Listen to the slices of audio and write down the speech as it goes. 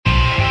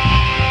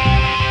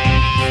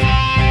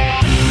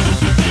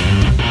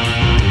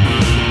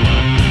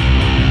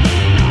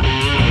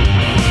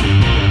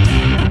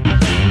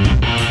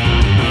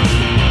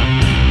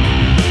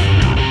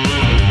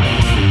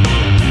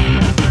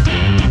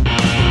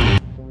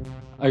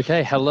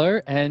Okay,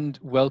 hello and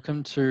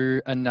welcome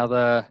to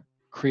another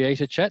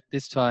Creator Chat.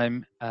 This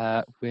time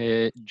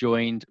we're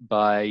joined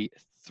by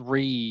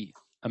three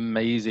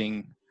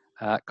amazing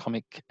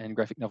comic and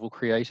graphic novel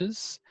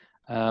creators.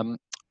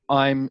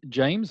 I'm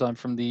James, I'm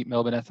from the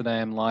Melbourne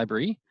Athenaeum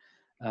Library,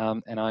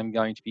 and I'm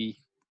going to be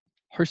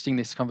hosting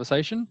this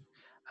conversation.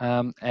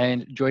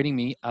 And joining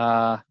me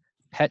are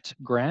Pat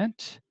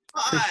Grant,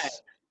 Hi.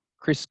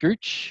 Chris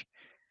Gooch,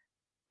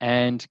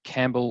 and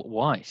Campbell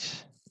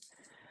Whyte.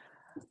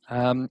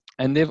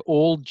 And they've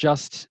all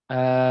just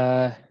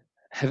have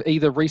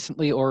either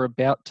recently or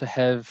about to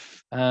have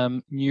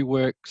new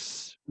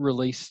works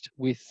released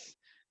with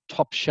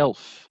top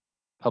shelf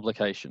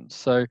publications.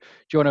 So do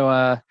you want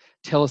to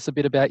tell us a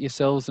bit about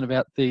yourselves and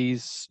about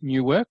these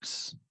new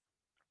works?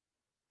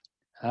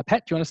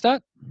 Pat, do you want to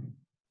start?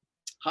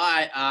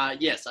 Hi.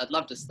 Yes, I'd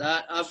love to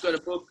start. I've got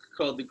a book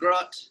called The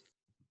Grot.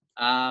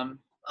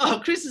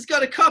 Chris has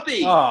got a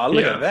copy. Oh,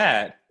 look at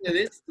that. Look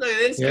at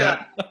this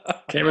guy.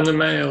 Came in the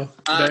mail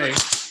today.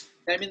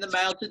 Came in the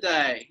mail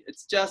today.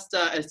 It's just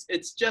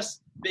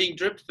being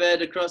drip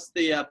fed across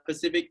the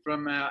Pacific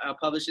from our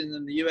publishers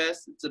in the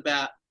US. It's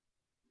a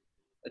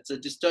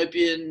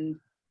dystopian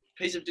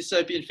piece of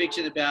dystopian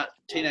fiction about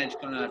teenage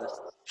con artists.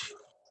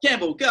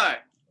 Campbell, go.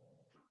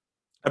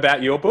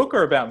 About your book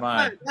or about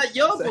mine? No, about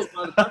your book,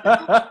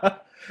 motherfucker.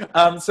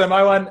 So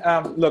my one,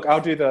 look, I'll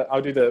do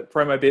the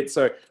promo bit.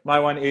 So my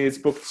one is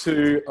book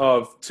 2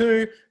 of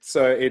 2.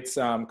 So it's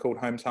called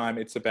Home Time.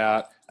 It's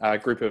about a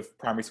group of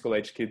primary school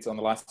age kids on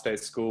the last day of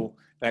school.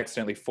 They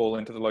accidentally fall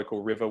into the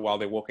local river while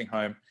they're walking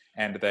home,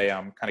 and they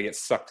kind of get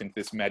sucked into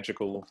this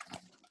magical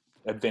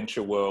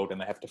adventure world, and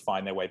they have to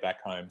find their way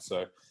back home.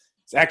 So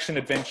it's action,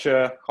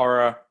 adventure,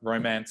 horror,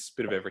 romance,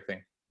 bit of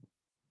everything.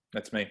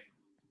 That's me.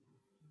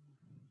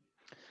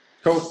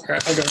 Cool.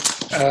 I'll go.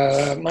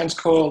 Mine's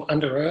called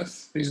Under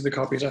Earth. These are the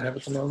copies I have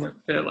at the moment.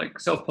 They're like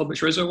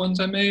self-published Rizzo ones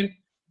I made.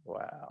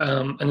 Wow.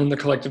 And then the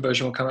collected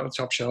version will come out with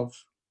top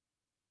shelf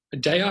a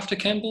day after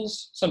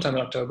Campbell's, sometime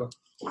in October.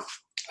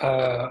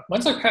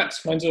 Mine's like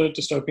Pat's. Mine's a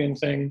dystopian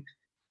thing,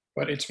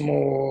 but it's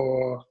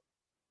more,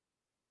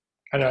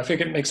 I don't know, I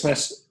think it makes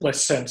less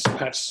sense.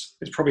 Pat's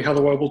is probably how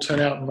the world will turn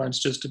out, and mine's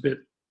just a bit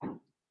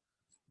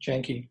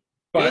janky.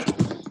 But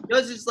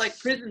yours is like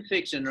prison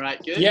fiction,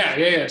 right? Good.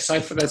 Yeah.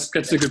 Sci-fi. That's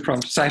a good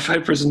prompt. Sci-fi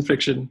prison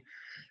fiction.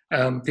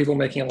 People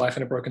making a life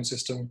in a broken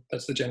system.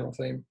 That's the general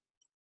theme.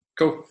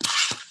 Cool.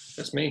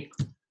 That's me.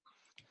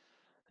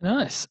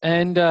 Nice.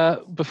 And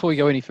before we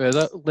go any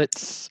further,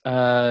 let's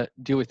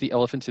deal with the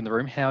elephants in the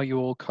room. How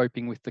you're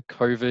coping with the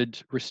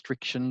COVID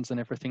restrictions and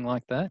everything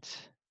like that?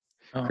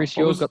 Chris,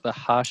 you've got the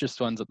harshest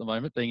ones at the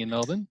moment, being in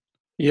Melbourne.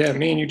 Yeah,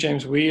 me and you,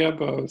 James, we are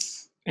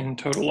both in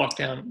total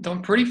lockdown. Though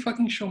I'm pretty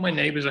fucking sure my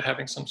neighbors are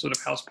having some sort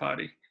of house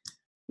party,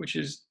 which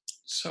is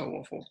so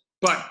awful.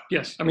 But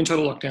yes, I'm in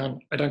total lockdown.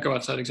 I don't go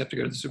outside except to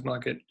go to the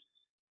supermarket.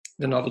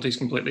 The novelty's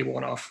completely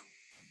worn off.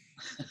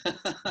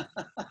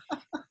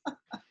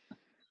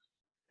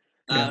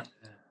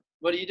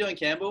 What are you doing,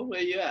 Campbell? Where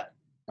are you at?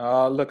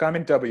 Look, I'm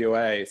in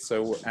WA,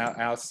 so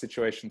our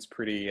situation's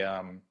pretty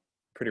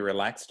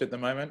relaxed at the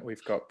moment.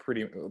 We've got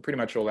pretty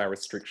much all our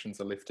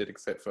restrictions are lifted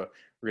except for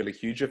really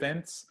huge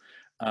events.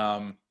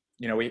 When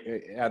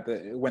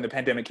the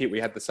pandemic hit,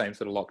 we had the same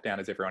sort of lockdown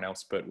as everyone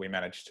else, but we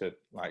managed to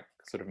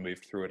sort of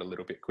move through it a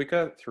little bit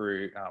quicker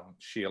through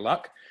sheer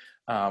luck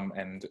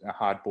and a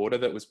hard border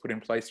that was put in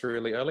place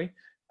really early.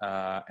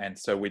 And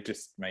so we're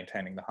just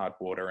maintaining the hard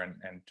border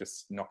and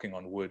just knocking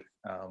on wood.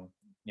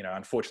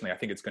 Unfortunately, I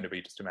think it's going to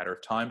be just a matter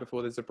of time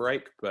before there's a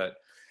break, but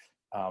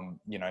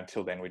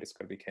until then, we just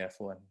got to be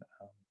careful. And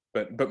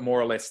but more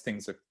or less,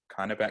 things are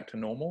kind of back to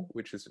normal,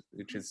 which is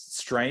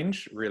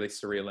strange, really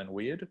surreal and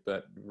weird,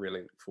 but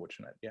really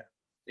fortunate, yeah.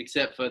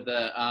 Except for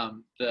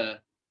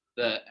the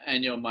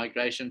annual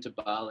migration to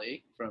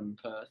Bali from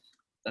Perth.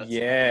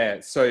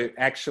 So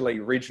actually,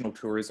 regional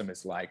tourism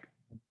is like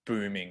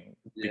booming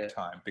big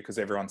time because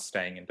everyone's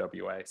staying in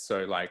WA.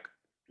 So like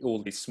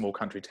all these small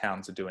country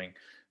towns are doing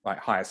like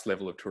highest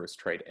level of tourist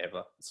trade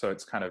ever. So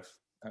it's kind of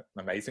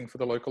amazing for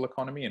the local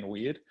economy and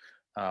weird,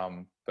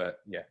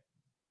 but yeah.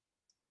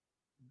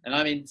 And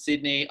I'm in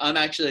Sydney. I'm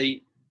at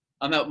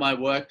my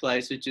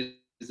workplace, which is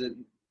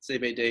in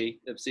CBD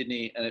of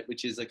Sydney,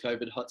 which is a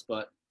COVID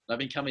hotspot. I've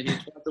been coming here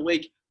twice a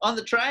week on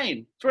the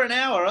train for an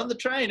hour on the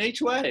train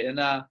each way. And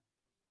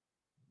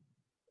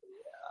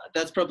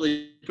that's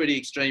probably pretty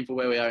extreme for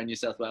where we are in New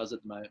South Wales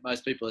at the moment.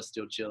 Most people are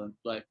still chilling,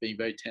 like being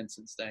very tense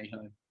and staying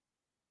home.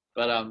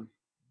 But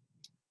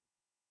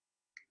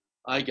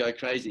I go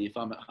crazy if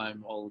I'm at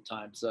home all the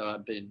time. So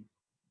I've been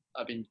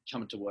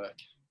coming to work,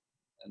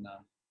 and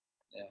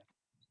yeah.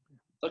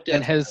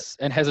 And has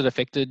it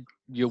affected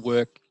your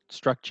work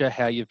structure?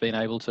 How you've been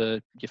able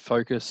to your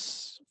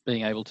focus,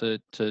 being able to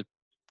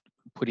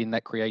put in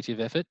that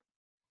creative effort,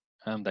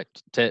 that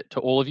to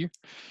all of you?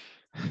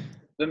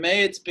 For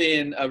me, it's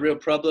been a real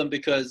problem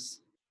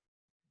because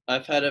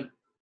I've had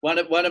one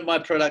of my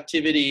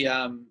productivity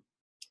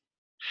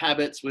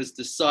habits was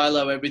to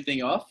silo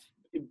everything off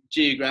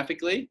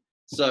geographically.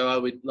 So I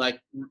would like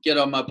get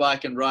on my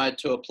bike and ride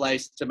to a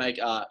place to make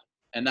art,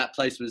 and that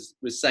place was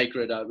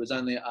sacred. It was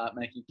only an art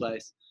making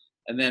place.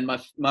 And then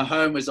my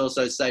home was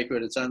also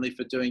sacred. It's only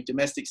for doing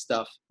domestic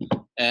stuff,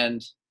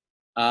 and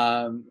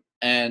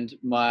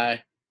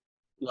my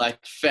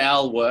like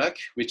foul work,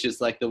 which is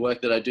like the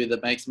work that I do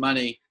that makes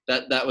money,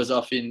 that was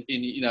off in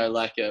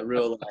like a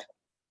real like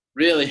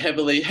really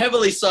heavily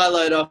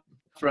siloed off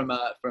from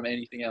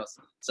anything else.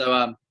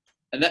 So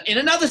and in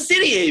another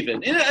city,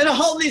 even in a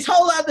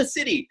whole other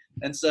city.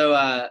 And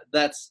so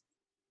that's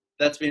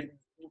been,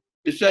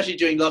 especially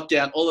during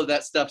lockdown, all of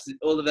that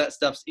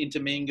stuff's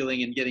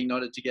intermingling and getting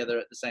knotted together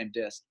at the same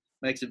desk.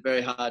 Makes it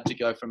very hard to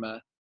go from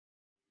a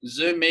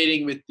Zoom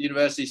meeting with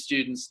university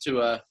students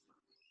to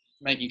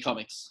making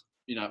comics,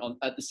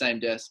 at the same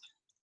desk.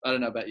 I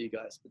don't know about you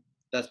guys, but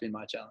that's been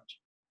my challenge.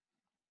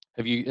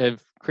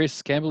 Have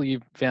Chris, Campbell, you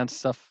found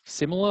stuff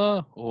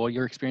similar, or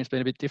your experience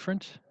been a bit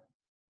different?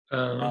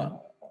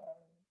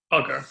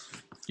 I'll go.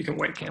 You can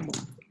wait, Campbell.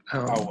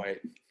 I'll wait.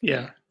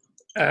 Yeah.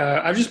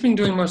 I've just been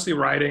doing mostly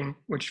writing,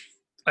 which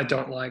I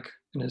don't like,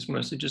 and it's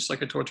mostly just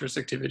like a torturous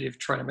activity of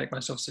trying to make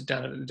myself sit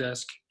down at a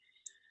desk.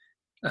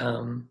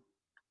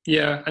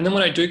 Yeah, and then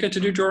when I do get to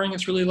do drawing,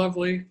 it's really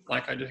lovely.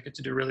 Like I just get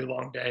to do really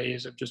long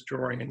days of just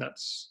drawing, and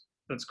that's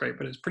great.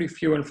 But it's pretty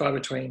few and far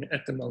between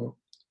at the moment,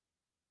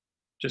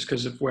 just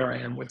because of where I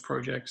am with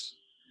projects.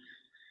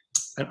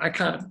 And I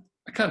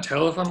can't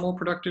tell if I'm more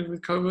productive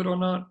with COVID or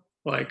not.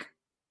 Like,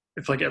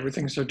 if like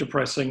everything's so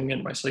depressing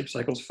and my sleep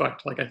cycle's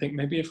fucked. Like I think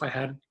maybe if I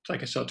had,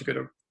 like I still had to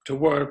go to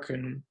work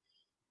and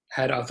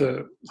had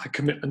other like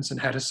commitments and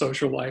had a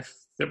social life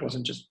that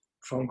wasn't just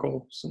phone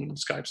calls and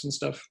Skypes and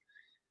stuff,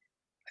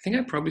 I think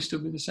I'd probably still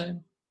be the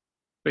same.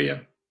 But yeah,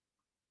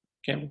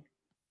 Campbell.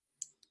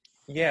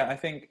 Yeah, I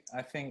think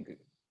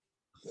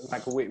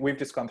like we've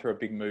just gone through a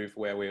big move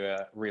where we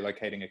were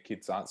relocating a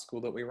kids' art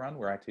school that we run,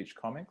 where I teach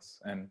comics,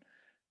 and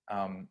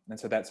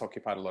so that's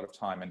occupied a lot of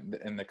time.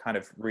 And the kind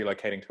of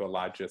relocating to a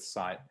larger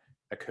site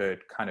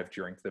occurred kind of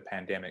during the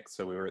pandemic.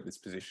 So we were at this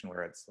position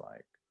where it's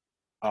like,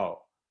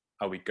 oh,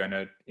 are we going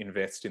to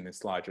invest in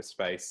this larger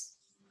space?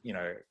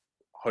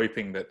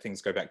 Hoping that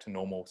things go back to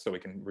normal so we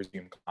can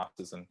resume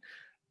classes,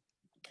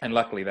 and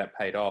luckily that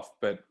paid off.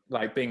 But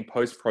like being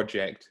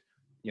post-project,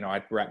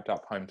 I'd wrapped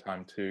up Home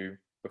Time 2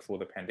 before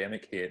the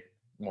pandemic hit,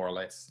 more or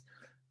less.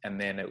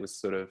 And then it was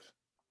sort of,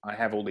 I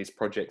have all these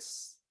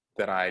projects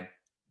that I'd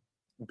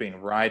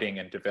been writing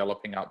and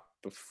developing up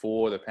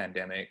before the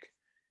pandemic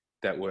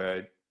that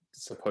I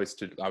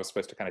was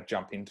supposed to kind of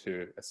jump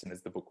into as soon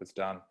as the book was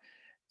done.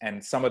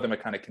 And some of them are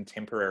kind of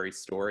contemporary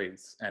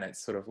stories. And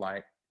it's sort of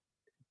like,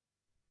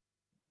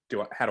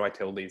 how do I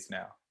tell these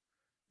now?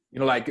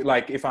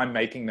 Like if I'm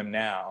making them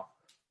now,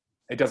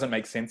 it doesn't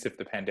make sense if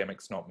the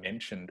pandemic's not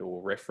mentioned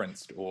or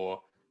referenced, or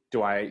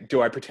do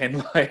I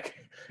pretend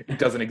like it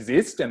doesn't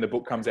exist and the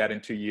book comes out in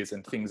 2 years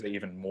and things are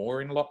even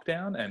more in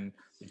lockdown and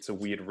it's a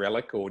weird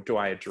relic, or do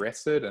I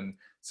address it? And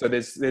so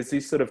there's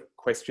these sort of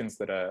questions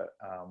that are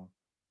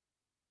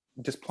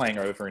just playing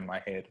over in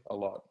my head a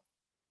lot.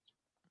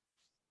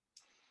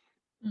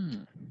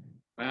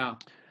 Wow.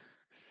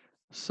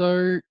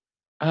 So,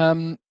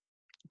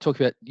 talk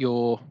about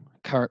your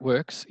current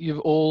works. You've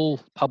all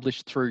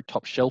published through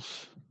Top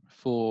Shelf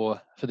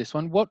for this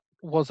one. What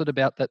was it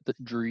about that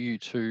drew you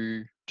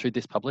to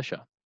this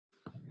publisher?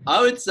 I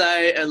would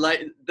say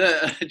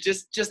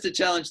just to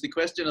challenge the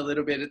question a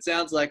little bit, it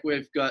sounds like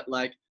we've got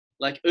like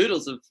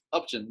oodles of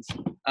options.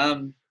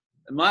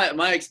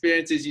 My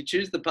experience is you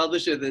choose the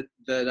publisher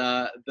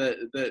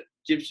that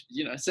gives,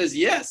 says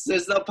yes,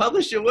 says they'll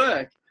publish your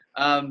work.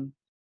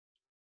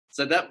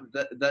 So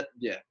that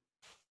yeah.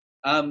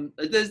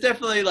 There's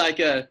definitely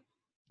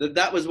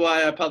that was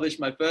why I published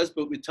my first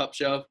book with Top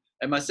Shelf,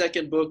 and my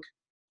second book,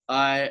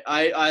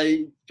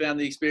 I found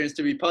the experience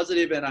to be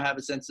positive, and I have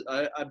a sense,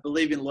 I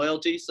believe in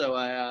loyalty, so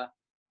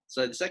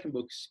so the second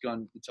book's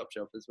gone to Top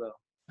Shelf as well.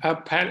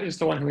 Pat is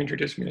the one who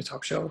introduced me to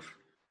Top Shelf.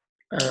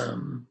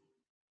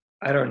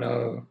 I don't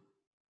know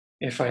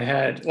if I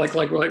had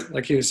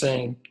like he was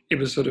saying, it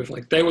was sort of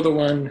like they were the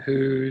one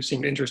who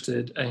seemed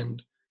interested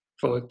and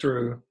followed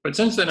through. But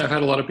since then, I've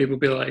had a lot of people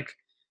be like,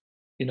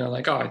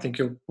 oh, I think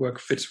your work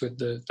fits with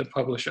the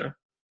publisher.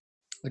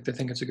 Like they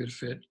think it's a good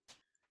fit.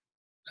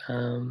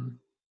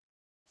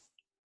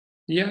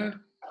 Yeah,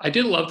 I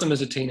did love them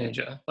as a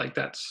teenager. Like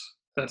that's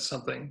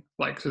something.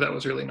 Like, so that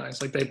was really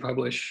nice. Like they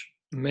publish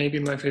maybe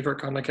my favorite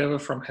comic ever,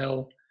 From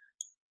Hell.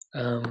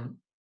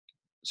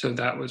 So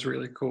that was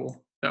really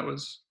cool. That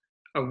was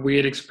a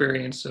weird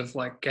experience of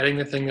like getting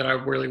the thing that I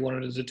really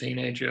wanted as a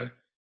teenager.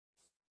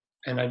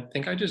 And I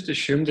think I just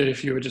assumed that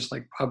if you were just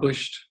like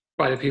published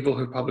by the people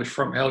who published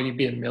From Hell, you'd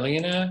be a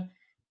millionaire.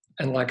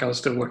 And like I was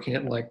still working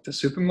at like the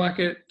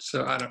supermarket.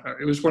 So I don't know.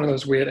 It was one of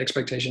those weird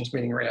expectations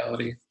meeting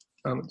reality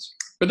moments.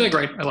 But they're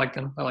great. I like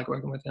them. I like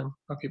working with them.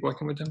 I'll keep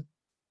working with them.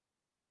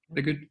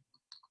 They're good.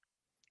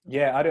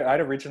 Yeah, I'd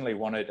originally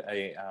wanted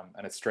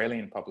an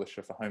Australian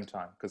publisher for Home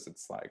Time, because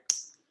it's like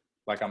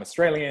I'm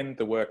Australian,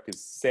 the work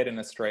is set in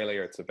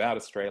Australia, it's about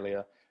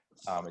Australia.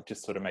 It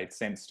just sort of made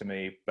sense to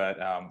me,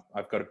 but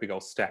I've got a big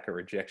old stack of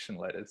rejection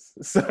letters.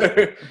 So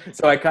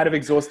I kind of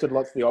exhausted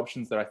lots of the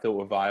options that I thought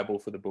were viable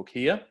for the book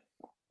here.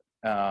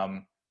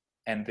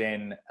 And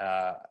then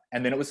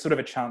it was sort of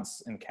a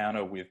chance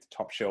encounter with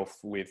Top Shelf,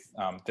 with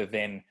the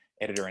then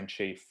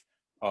editor-in-chief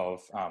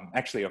of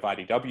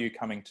IDW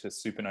coming to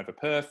Supernova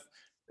Perth.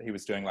 He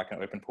was doing like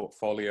an open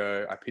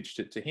portfolio. I pitched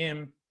it to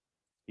him.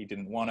 He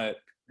didn't want it,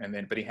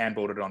 but he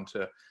handballed it on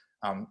to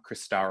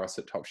Chris Staros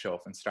at Top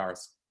Shelf, and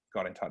Staros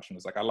got in touch and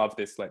was like, "I love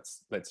this.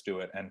 Let's do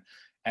it."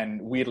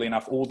 And weirdly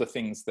enough, all the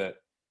things that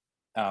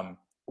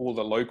all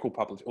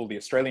the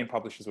Australian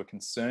publishers were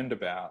concerned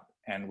about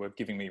and were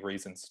giving me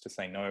reasons to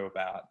say no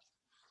about,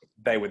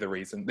 they were the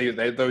reason.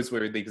 Those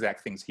were the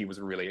exact things he was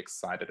really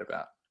excited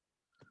about.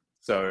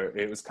 So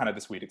it was kind of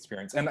this weird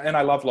experience. And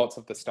I love lots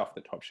of the stuff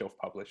that Top Shelf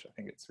publish. I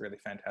think it's really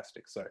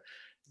fantastic. So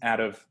out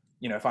of,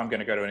 if I'm going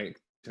to go to an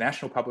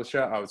international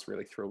publisher, I was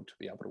really thrilled to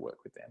be able to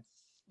work with them.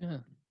 Yeah.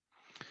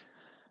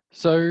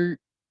 So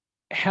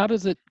how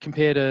does it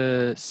compare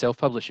to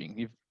self-publishing?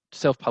 You've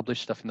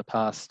self-published stuff in the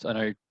past. I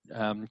know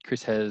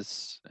Chris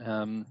has,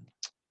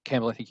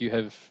 Campbell, I think you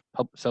have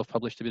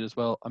self-published a bit as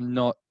well.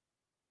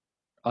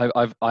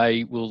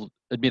 I will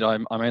admit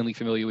I'm only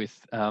familiar with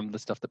the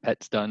stuff that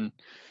Pat's done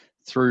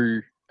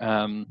through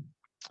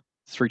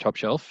Top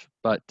Shelf,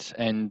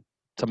 and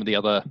some of the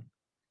other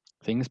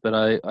things.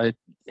 But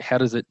how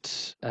does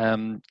it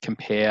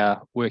compare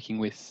working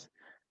with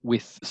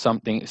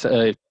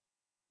a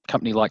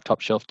company like Top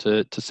Shelf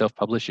to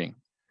self-publishing?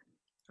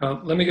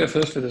 Let me go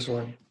first for this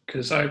one,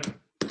 because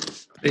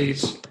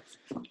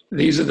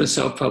these are the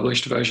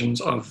self-published versions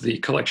of the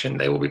collection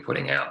they will be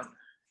putting out,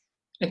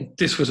 and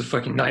this was a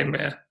fucking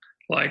nightmare.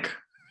 Like,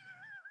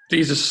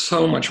 these are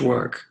so much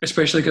work,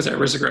 especially because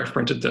Risograph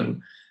printed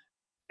them,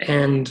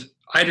 and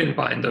I didn't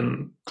bind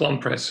them. Glum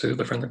Press, who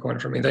the friend that corner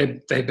from me,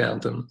 they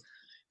bound them,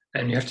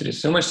 and you have to do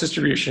so much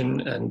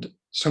distribution and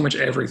so much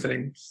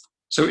everything.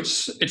 So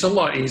it's a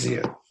lot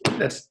easier.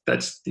 That's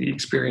the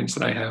experience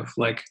that I have.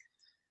 Like,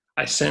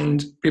 I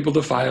send people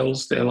the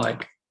files. They're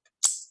like,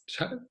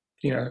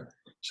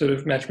 sort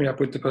of match me up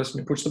with the person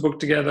who puts the book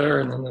together,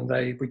 and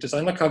then we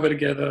design the cover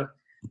together,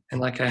 and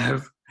like I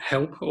have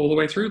help all the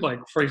way through. Like,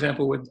 for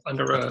example, with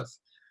Under Earth,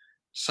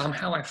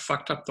 somehow I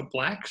fucked up the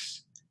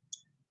blacks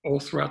all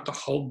throughout the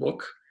whole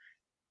book,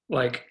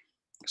 like,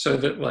 so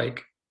that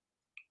like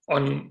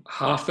on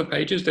half the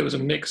pages there was a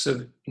mix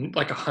of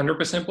like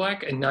 100%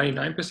 black and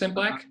 99%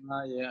 black.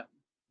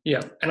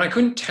 Yeah, and I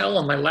couldn't tell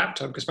on my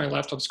laptop because my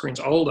laptop screen's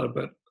older,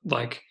 but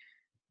like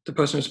the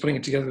person who was putting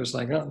it together was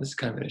like, "Oh, this is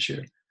kind of an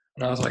issue."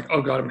 And I was like,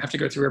 "Oh God, I'm gonna have to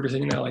go through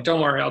everything." And they're like,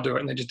 "Don't worry, I'll do it."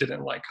 And they just did it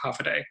in like half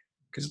a day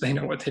because they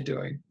know what they're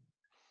doing.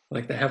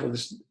 Like, they have all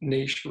this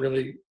niche,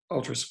 really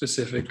ultra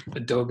specific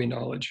Adobe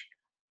knowledge.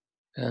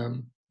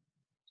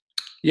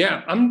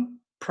 Yeah, I'm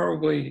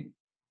probably,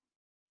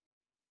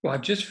 well,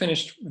 I've just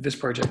finished this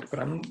project, but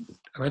I'm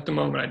at the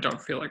moment, I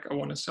don't feel like I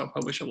want to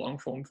self-publish a long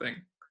form thing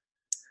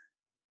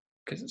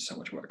because it's so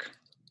much work.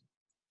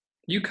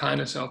 You kind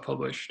of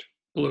self-published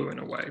Blue in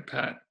a way,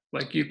 Pat.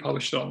 Like, you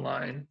published it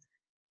online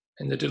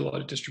and they did a lot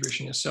of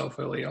distribution yourself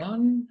early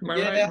on. Am I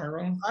right? Am I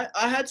wrong?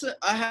 I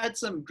had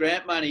some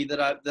grant money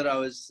that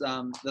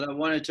I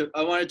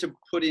wanted to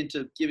put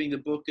into giving the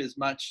book as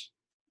much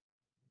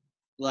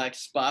like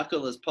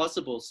sparkle as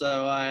possible.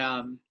 So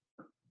I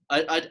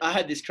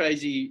had this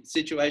crazy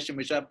situation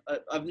which I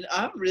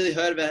haven't really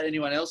heard about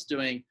anyone else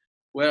doing,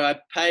 where I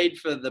paid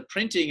for the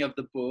printing of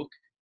the book,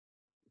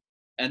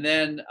 and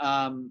then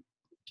an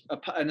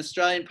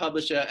Australian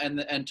publisher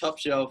and Top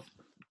Shelf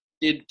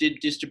did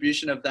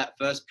distribution of that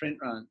first print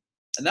run.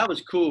 And that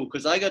was cool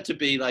because I got to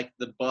be like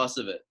the boss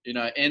of it,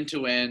 end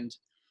to end.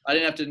 I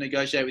didn't have to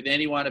negotiate with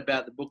anyone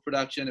about the book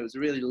production. It was a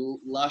really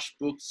lush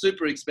book,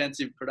 super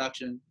expensive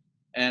production.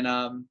 And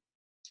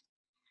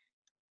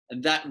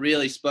that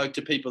really spoke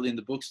to people in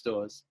the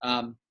bookstores.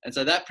 And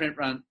so that print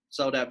run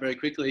sold out very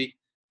quickly.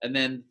 And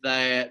then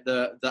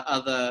the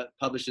other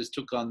publishers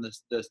took on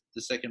the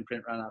second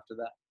print run after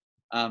that.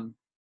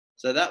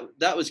 So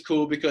that was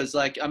cool because,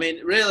 like, I mean,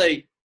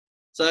 really,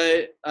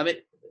 so, I mean,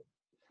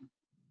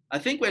 I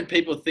think when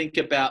people think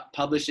about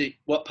publishing,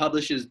 what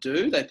publishers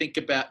do,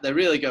 they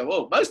really go,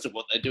 well, most of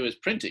what they do is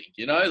printing,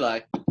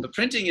 like the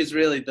printing is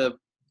really the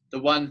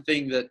one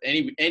thing that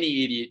any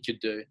idiot could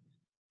do.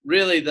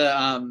 Really,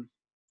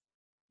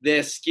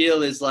 their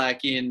skill is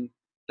like they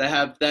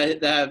have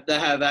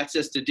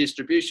access to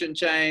distribution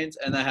chains,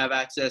 and they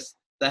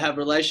have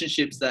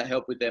relationships that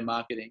help with their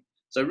marketing.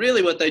 So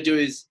really what they do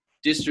is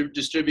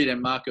distribute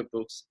and market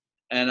books.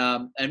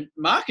 And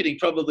marketing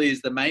probably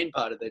is the main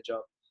part of their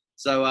job.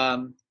 So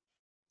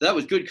that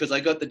was good because I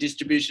got the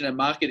distribution and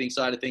marketing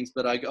side of things,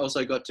 but I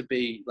also got to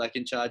be like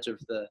in charge of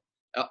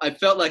I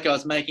felt like I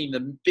was making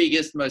the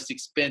biggest, most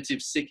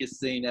expensive, sickest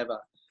zine ever.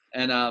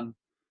 And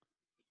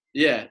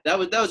yeah, that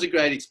was a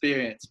great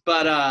experience.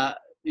 But I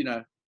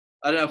don't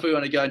know if we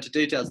want to go into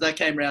details. That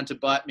came around to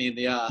bite me in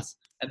the ass.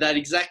 And that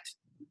exact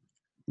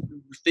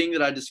thing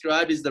that I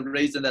described is the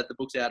reason that the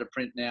book's out of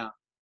print now.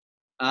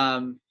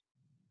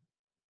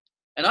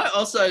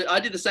 And I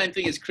did the same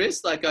thing as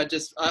Chris. Like I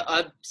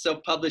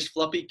self-published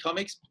floppy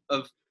comics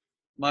of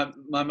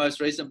my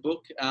most recent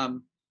book.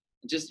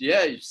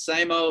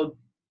 Same old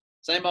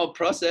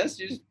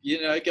process.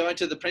 You know, go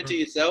into the printer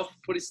yourself,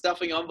 put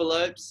stuff in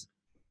envelopes,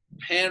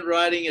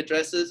 handwriting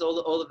addresses,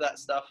 all of that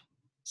stuff.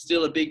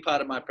 Still a big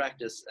part of my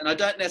practice, and I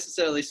don't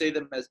necessarily see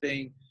them as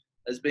being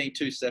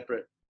too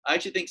separate. I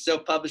actually think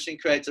self-publishing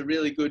creates a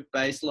really good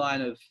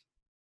baseline of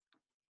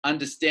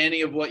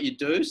understanding of what you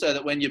do, so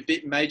that when your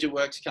major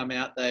works come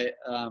out, they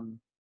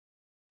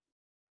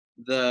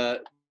there's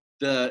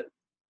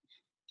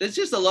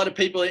just a lot of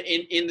people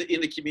in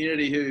the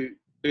community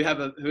who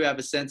have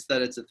a sense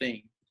that it's a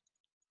thing.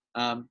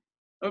 What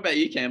about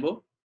you,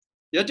 Campbell?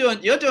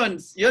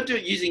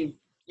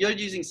 You're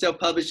using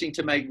self-publishing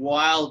to make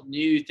wild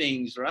new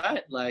things,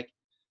 right? Like,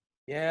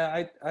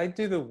 yeah, I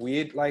do the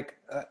weird, like,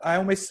 I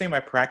almost see my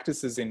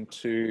practices in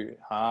two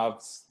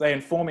halves. They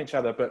inform each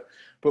other, but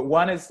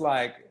one is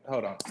like,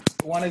 hold on,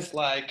 one is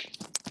like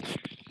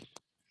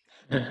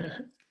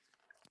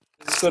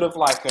sort of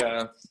like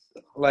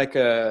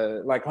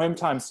home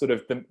time's sort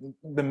of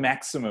the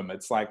maximum.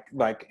 It's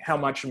like how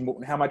much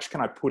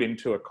can I put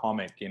into a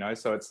comic, you know?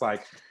 So it's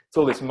like, it's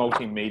all this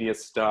multimedia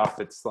stuff.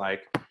 It's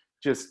like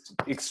just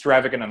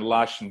extravagant and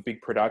lush and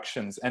big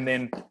productions. And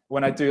then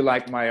when I do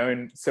like my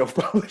own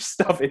self-published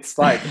stuff, it's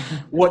like,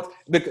 what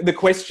the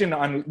question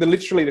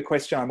literally the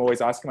question I'm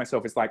always asking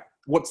myself is like,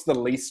 what's the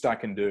least I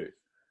can do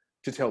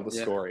to tell the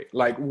story?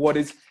 Like,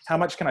 how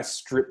much can I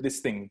strip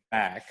this thing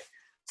back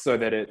so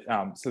that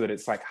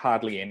it's like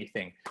hardly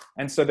anything?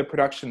 And so the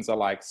productions are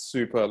like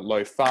super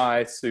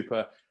lo-fi,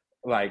 super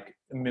like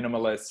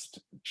minimalist,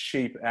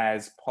 cheap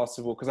as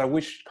possible, because I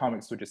wish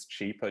comics were just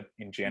cheaper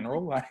in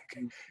general. Like,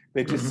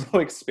 they're just so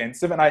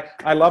expensive, and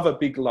I love a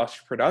big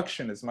lush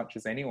production as much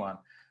as anyone,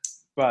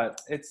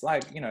 but it's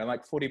like, you know,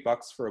 like $40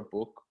 for a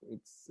book,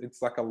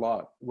 it's like a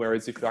lot.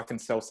 Whereas if I can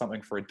sell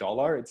something for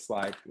 $1, it's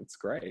like, it's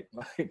great.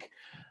 Like,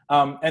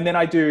 and then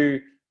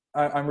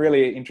I'm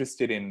really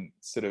interested in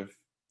sort of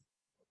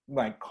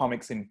like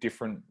comics in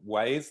different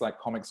ways, like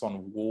comics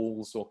on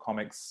walls, or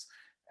comics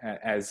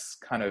as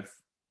kind of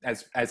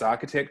as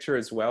architecture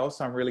as well.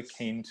 So I'm really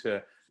keen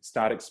to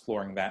start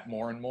exploring that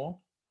more and more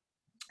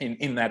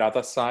in that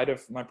other side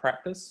of my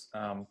practice,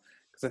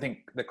 because I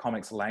think the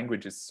comics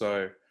language is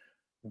so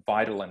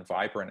vital and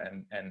vibrant,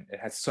 and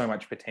it has so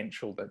much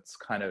potential that's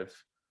kind of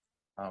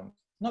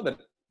not that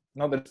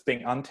it's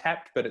being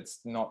untapped, but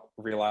it's not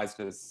realized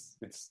as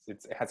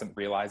it hasn't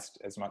realized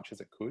as much as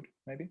it could,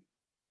 maybe.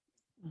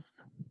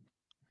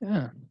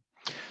 Yeah.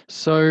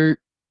 So,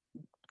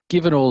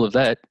 given all of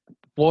that,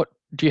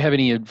 do you have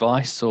any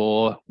advice,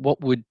 or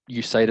what would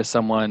you say to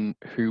someone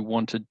who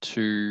wanted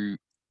to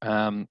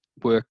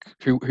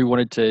who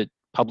wanted to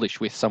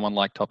publish with someone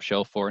like Top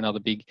Shelf or another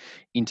big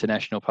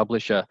international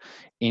publisher?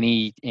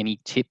 Any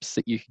tips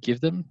that you could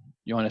give them?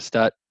 You want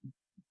to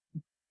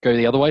go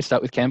the other way,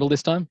 start with Campbell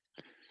this time?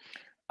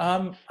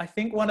 I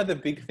think one of the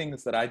big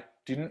things that I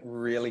didn't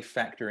really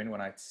factor in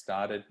when I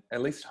started,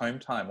 at least home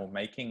time or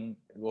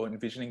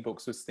envisioning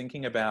books, was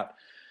thinking about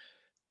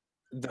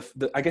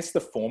I guess the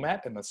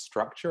format and the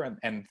structure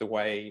and the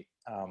way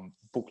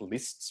book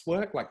lists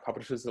work. Like,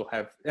 publishers will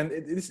have, and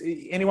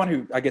anyone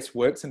who I guess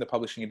works in the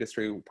publishing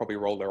industry will probably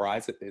roll their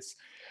eyes at this,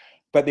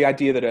 but the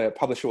idea that a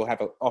publisher will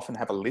often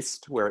have a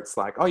list where it's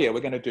like, oh yeah, we're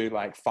going to do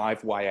like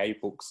 5 YA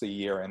books a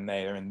year, and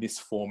they're in this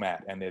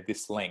format, and they're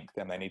this length,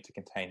 and they need to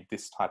contain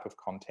this type of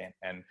content,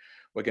 and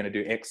we're going to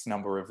do X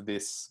number of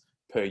this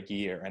per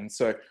year. And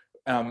so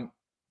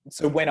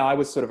when I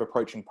was sort of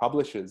approaching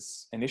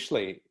publishers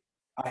initially,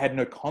 I had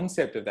no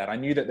concept of that. I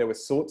knew that there were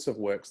sorts of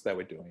works they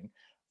were doing,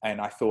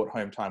 and I thought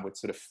home time would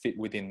sort of fit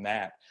within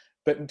that,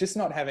 but just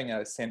not having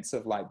a sense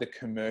of like the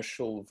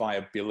commercial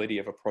viability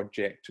of a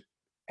project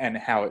and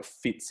how it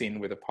fits in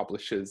with a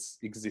publisher's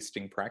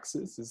existing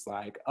practices is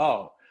like,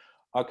 oh,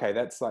 okay,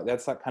 that's like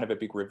kind of a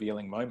big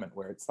revealing moment,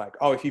 where it's like,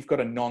 oh, if you've got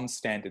a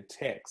non-standard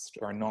text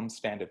or a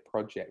non-standard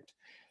project,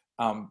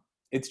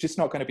 it's just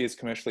not going to be as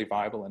commercially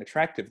viable and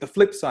attractive. The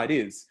flip side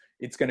is,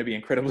 it's going to be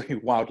incredibly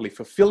wildly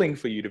fulfilling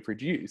for you to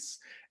produce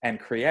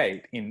and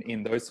create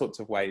in those sorts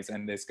of ways.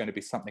 And there's going to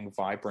be something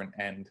vibrant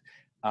and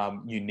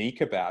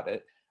unique about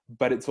it,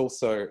 but it's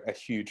also a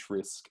huge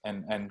risk.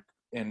 And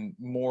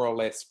more or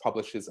less,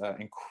 publishers are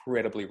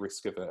incredibly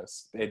risk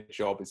averse. Their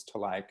job is to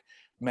like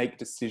make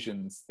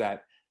decisions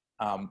that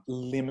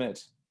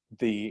limit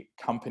the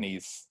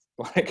company's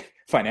like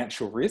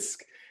financial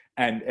risk.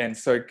 And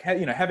so,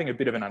 you know, having a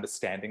bit of an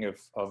understanding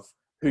of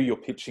who you're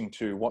pitching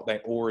to, what they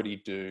already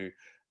do,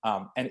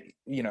 and,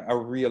 you know, a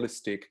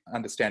realistic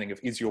understanding of,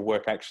 is your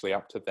work actually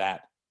up to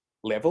that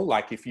level?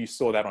 Like, if you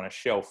saw that on a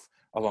shelf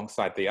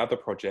alongside the other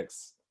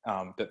projects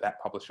that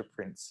publisher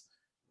prints,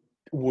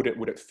 would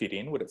it fit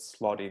in? Would it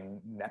slot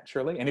in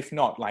naturally? And if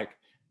not, like,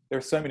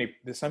 there's so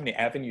many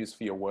avenues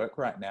for your work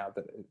right now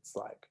that it's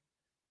like,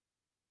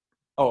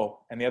 oh,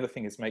 and the other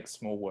thing is, make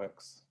small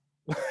works.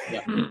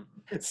 Yeah.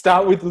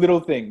 Start with little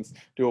things.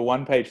 Do a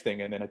 1-page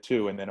thing, and then a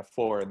 2, and then a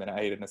 4, and then an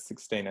 8, and a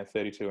 16, and a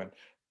 32, and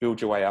build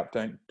your way up.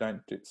 Don't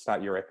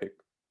start your epic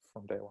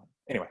from day one.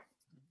 Anyway,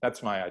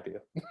 that's my idea.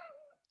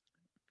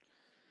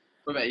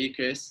 What about you,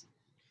 Chris?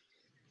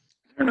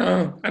 I don't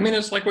know. I mean,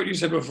 it's like what you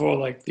said before,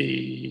 like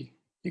you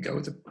go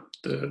with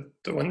the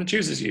one that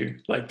chooses you.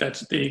 Like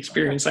that's the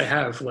experience I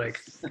have. Like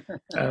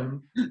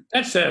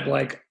that said,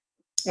 like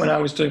when I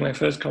was doing my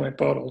first comic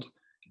bottled,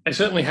 I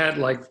certainly had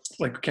like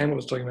Campbell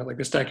was talking about, like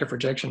the stack of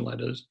rejection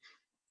letters,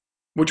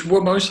 which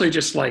were mostly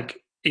just like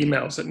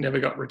emails that never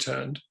got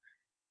returned.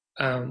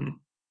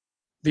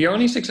 The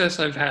only success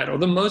I've had, or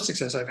the most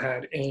success I've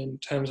had in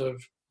terms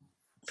of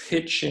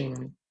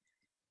pitching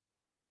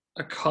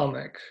a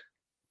comic,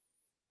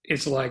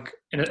 is like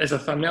as a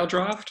thumbnail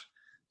draft.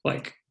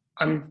 Like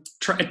I'm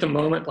at the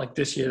moment, like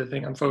this year, the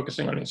thing I'm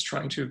focusing on is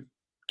trying to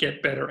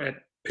get better at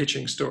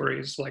pitching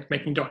stories, like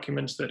making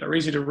documents that are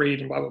easy to read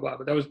and blah, blah, blah.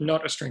 But that was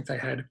not a strength I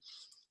had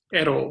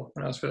at all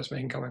when I was first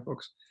making comic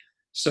books.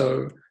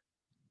 So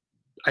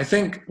I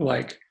think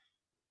like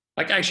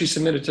I actually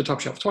submitted to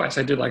Top Shelf twice.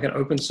 I did like an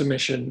open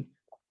submission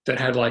that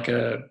had like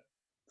a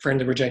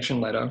friendly rejection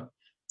letter.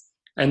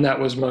 And that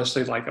was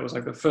mostly like, that was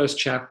like the first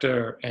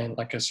chapter and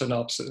like a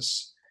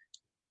synopsis.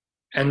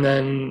 And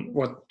then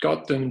what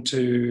got them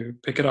to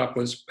pick it up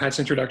was Pat's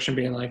introduction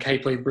being like, hey,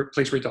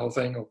 please read the whole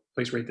thing, or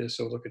please read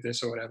this, or look at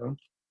this, or whatever.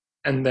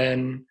 And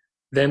then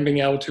them being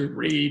able to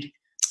read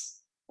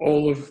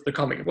all of the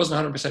comic. It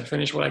wasn't 100%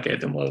 finished. What I gave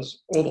them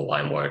was all the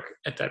line work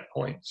at that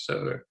point.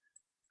 So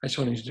I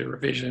still need to do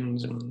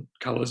revisions and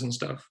colors and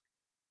stuff.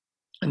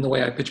 And the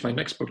way I pitched my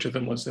next book to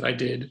them was that I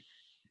don't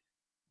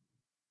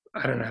know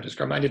how to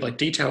describe it. I did like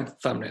detailed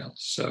thumbnails.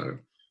 So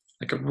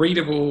like a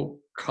readable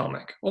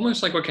comic,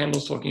 almost like what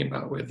Campbell's talking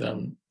about with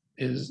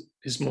his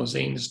more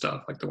zine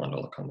stuff, like the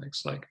 $1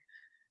 comics, like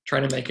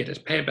trying to make it as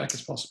pared back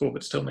as possible,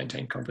 but still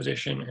maintain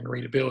composition and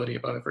readability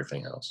above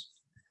everything else.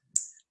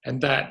 And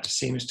that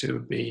seems to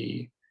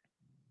be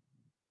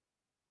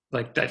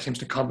like, that seems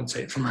to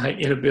compensate for my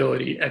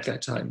inability at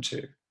that time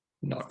to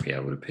not be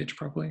able to pitch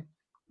properly.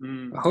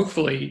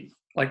 Hopefully,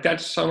 like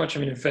that's so much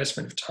of an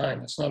investment of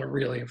time. It's not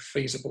really a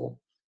feasible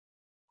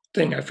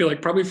thing. I feel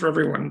like probably for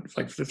everyone,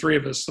 like for the three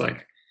of us,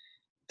 like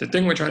the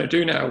thing we're trying to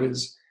do now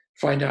is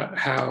find out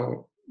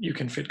how you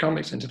can fit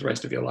comics into the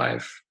rest of your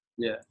life.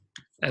 Yeah.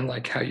 And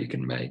like how you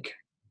can make,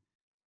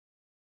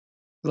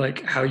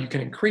 like how you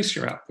can increase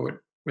your output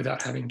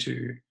without having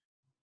to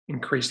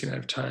increase the amount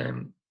of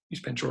time you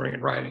spend drawing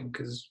and writing,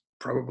 because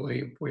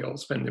probably we all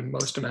spend the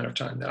most amount of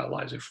time that our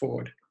lives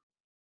afford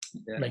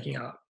making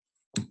art.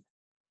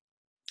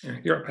 Yeah,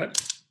 you're up,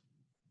 Pat.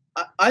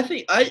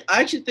 I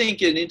actually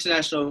think an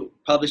international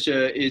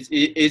publisher is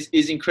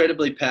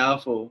incredibly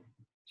powerful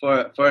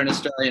for an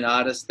Australian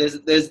artist.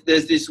 There's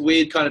this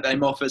weird kind of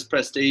amorphous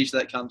prestige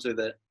that comes with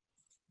it.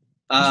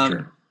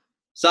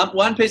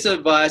 One piece of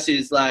advice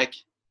is like,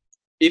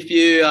 if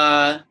you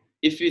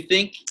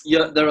think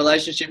the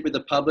relationship with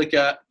the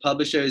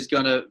publisher is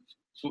going to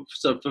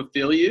sort of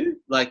fulfill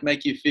you, like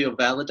make you feel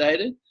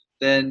validated,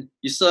 then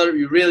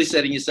you're really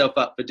setting yourself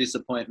up for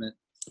disappointment,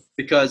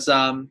 because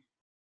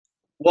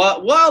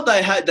while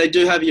they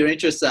do have your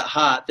interests at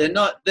heart, they're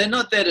not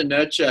there to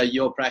nurture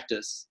your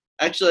practice.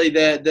 Actually,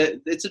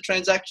 it's a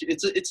transaction.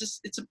 It's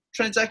a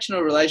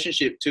transactional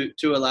relationship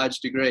to a large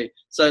degree.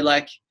 So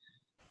like,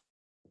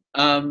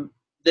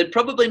 they're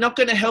probably not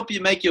going to help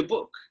you make your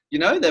book. You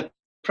know, they're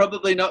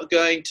probably not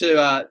going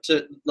to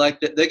like,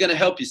 they're going to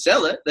help you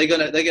sell it. They're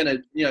going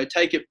to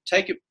take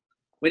it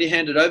when you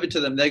hand it over to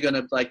them. They're going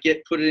to like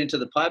put it into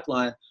the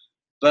pipeline.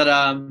 But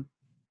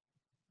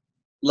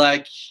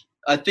like,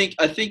 I think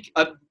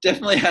I've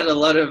definitely had a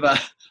lot of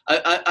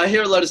I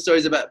hear a lot of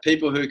stories about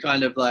people who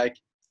kind of like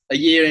a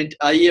year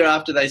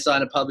after they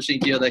sign a publishing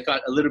deal, they're kind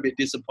of a little bit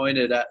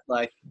disappointed at,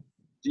 like,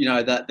 you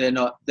know, that they're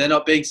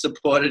not being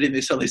supported in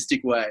this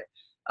holistic way,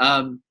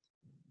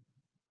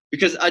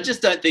 because I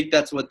just don't think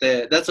that's not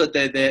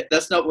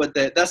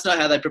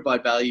how they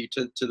provide value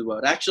to the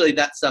world. Actually,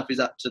 that stuff is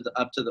up to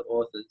the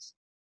authors.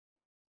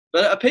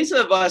 But a piece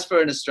of advice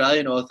for an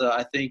Australian author,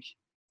 I think,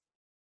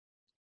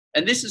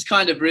 and this has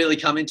kind of really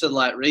come into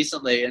light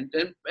recently, and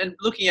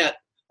looking at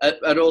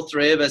all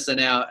three of us and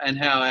how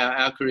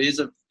our careers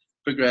have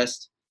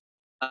progressed,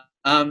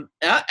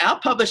 our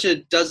publisher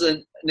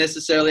doesn't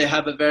necessarily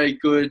have a very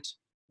good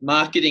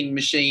marketing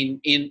machine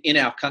in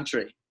our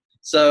country.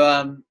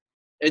 So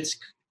it's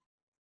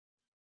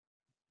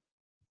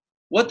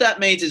what that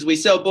means is we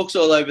sell books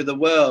all over the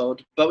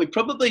world, but we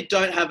probably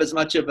don't have as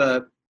much of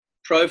a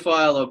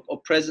profile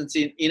or presence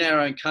in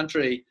our own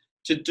country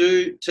to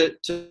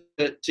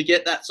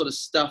get that sort of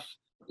stuff,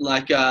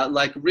 like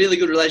really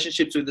good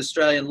relationships with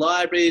Australian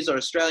libraries or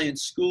Australian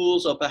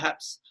schools, or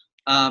perhaps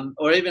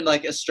or even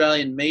like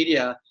Australian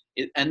media,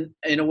 and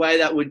in a way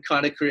that would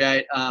kind of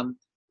create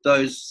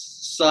those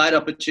side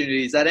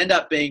opportunities that end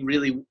up being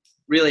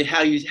really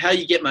how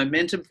you get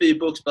momentum for your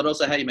books, but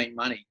also how you make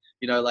money.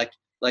 You know, like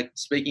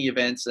speaking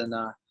events and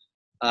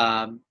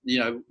you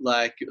know,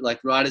 like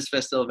writers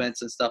festival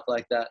events and stuff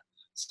like that.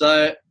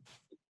 So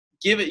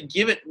give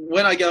it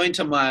when I go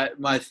into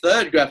my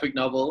third graphic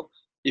novel,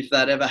 if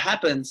that ever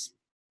happens,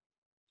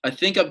 I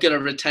think I'm going to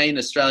retain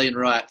Australian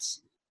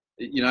rights.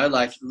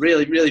 like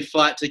really, really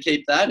fight to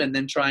keep that, and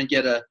then try and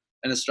get an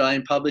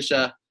Australian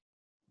publisher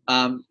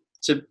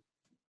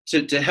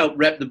to help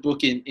rep the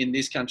book in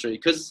this country.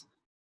 Because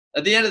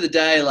at the end of the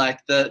day, like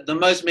the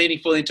most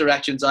meaningful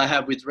interactions I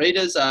have with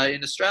readers are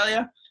in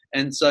Australia,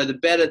 and so the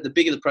bigger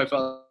the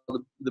profile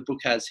the book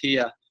has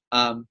here,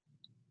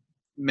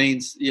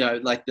 means,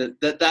 like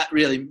that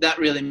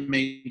really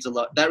means a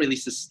lot. That really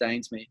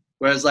sustains me.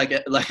 Whereas I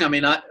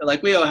mean,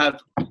 we all have.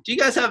 Do you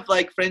guys have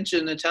like French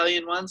and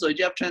Italian ones, or do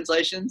you have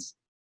translations?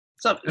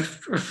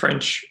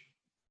 French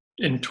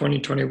in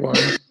 2021.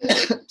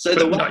 So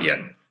not yet.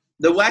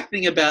 The whack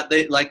thing about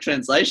the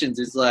translations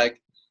is I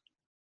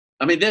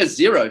mean, there's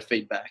zero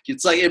feedback.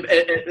 It's like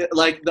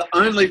the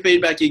only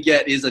feedback you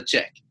get is a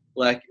check.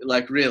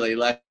 Really,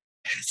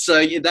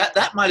 so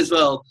that might as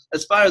well,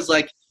 as far as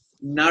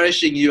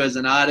nourishing you as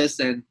an artist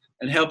and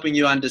helping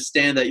you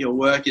understand that your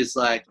work is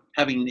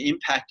having an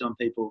impact on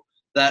people,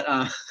 that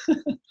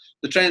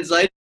the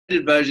translated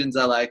versions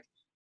are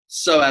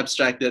so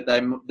abstract that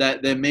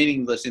they're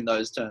meaningless in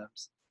those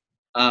terms.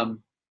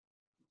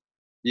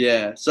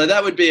 Yeah, so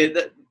that would be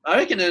I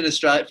reckon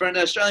for an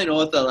Australian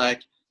author,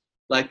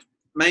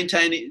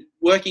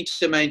 working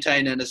to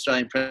maintain an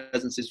Australian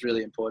presence is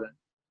really important.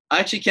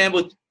 Actually,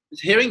 Campbell,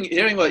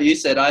 hearing what you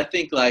said, I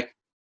think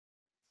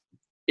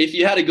if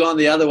you had gone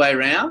the other way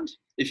around,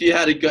 if you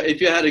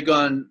had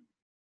gone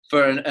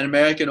for an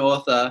American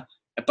author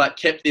but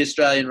kept the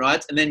Australian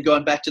rights, and then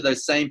gone back to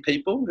those same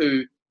people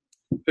who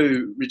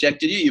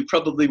rejected you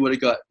probably would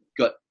have got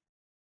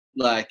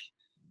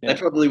they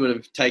probably would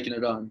have taken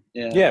it on.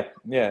 Yeah.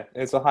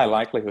 There's a high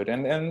likelihood,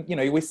 and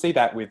we see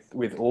that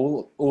with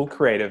all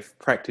creative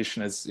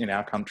practitioners in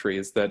our country,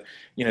 is that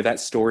that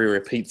story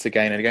repeats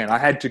again and again. I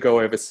had to go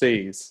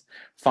overseas,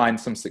 find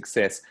some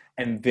success,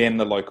 and then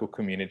the local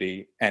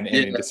community and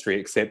industry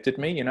accepted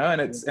me.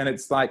 And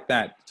it's like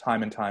that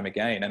time and time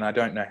again. And I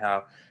don't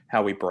know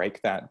how we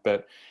break that,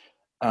 but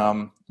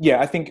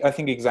I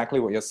think exactly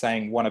what you're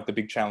saying. One of the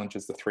big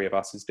challenges the three of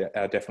us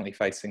are definitely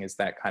facing is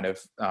that kind of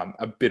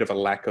a bit of a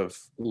lack of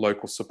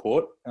local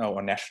support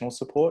or national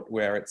support,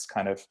 where it's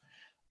kind of,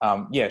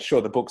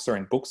 sure, the books are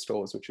in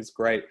bookstores, which is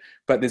great,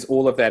 but there's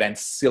all of that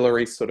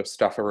ancillary sort of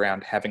stuff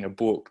around having a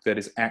book that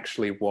is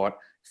actually what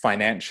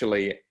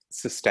financially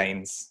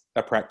sustains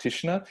a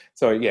practitioner.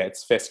 So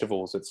it's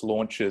festivals, it's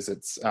launches,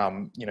 it's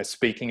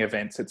speaking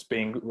events, it's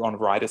being on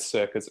writers'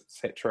 circuits,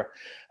 etc.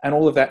 And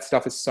all of that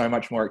stuff is so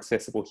much more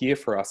accessible here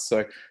for us.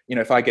 So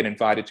if I get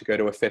invited to go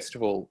to a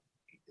festival,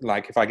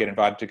 if I get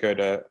invited to go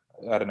to,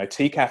 I don't know,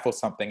 TCAF or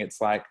something,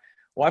 it's I've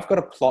got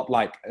to plot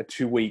a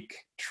 2-week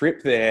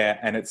trip there,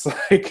 and it's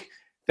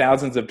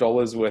thousands of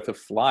dollars worth of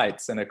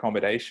flights and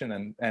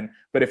accommodation,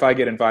 but if I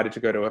get invited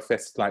to go to a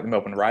fest like the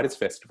Melbourne Writers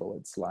Festival,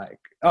 it's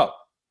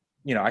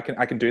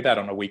I can do that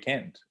on a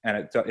weekend, and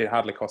it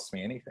hardly costs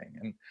me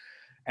anything.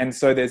 And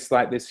so there's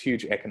this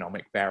huge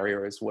economic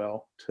barrier as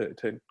well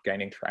to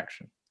gaining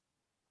traction.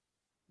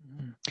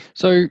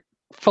 So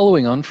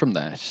following on from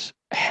that,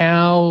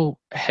 how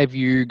have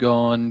you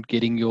gone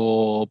getting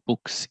your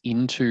books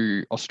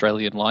into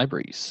Australian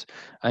libraries?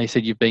 You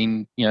said you've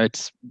been,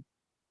 it's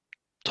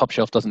Top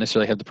Shelf doesn't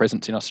necessarily have the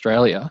presence in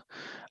Australia,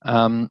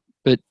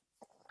 but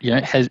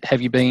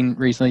have you been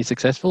reasonably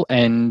successful?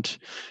 And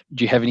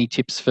do you have any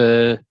tips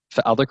for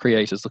other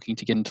creators looking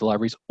to get into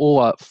libraries,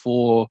 or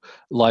for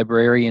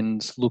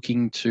librarians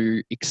looking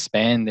to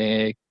expand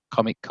their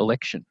comic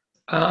collection?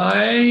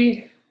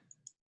 I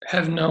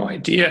have no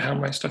idea how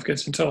my stuff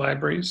gets into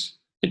libraries.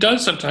 It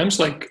does sometimes,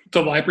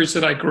 the libraries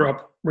that I grew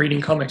up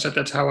reading comics at,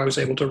 that's how I was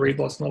able to read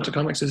lots and lots of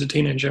comics as a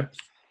teenager.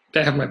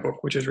 They have my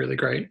book, which is really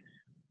great.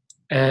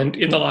 And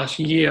in the last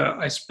year,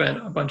 I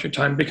spent a bunch of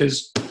time,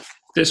 because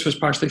this was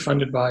partially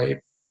funded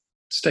by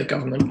state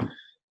government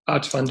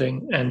arts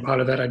funding, and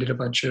part of that I did a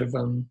bunch of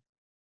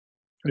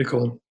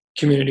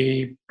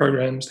community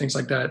programs, things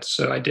like that.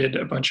 So I did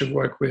a bunch of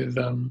work with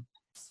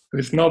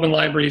Melbourne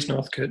libraries,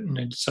 Northcote, and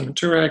I did some at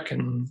Turek,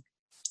 and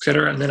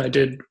etc. And then I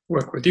did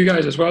work with you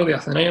guys as well, the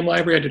Athenaeum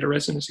Library. I did a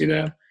residency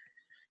there.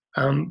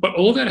 But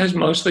all of that has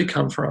mostly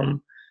come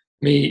from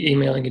me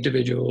emailing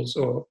individuals,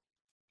 or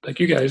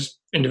you guys,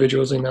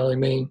 individuals emailing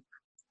me.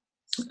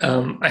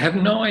 I have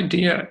no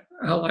idea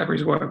how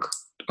libraries work,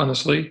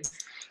 honestly.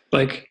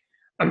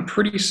 I'm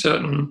pretty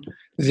certain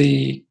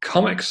the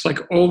comics,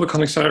 all the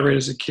comics that I read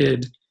as a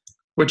kid,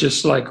 were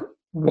just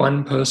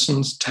one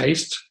person's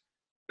taste,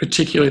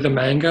 particularly the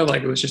manga.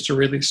 It was just a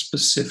really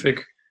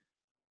specific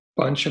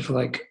bunch of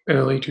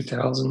early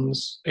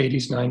 2000s,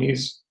 80s,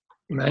 90s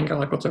manga,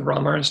 lots of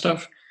Rama and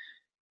stuff.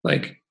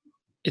 It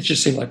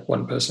just seemed like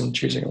one person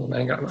choosing all the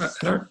manga. I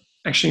don't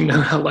actually know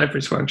how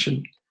libraries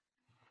function.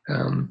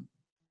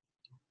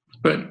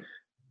 But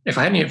if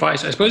I had any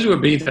advice, I suppose it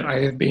would be that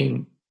I have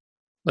been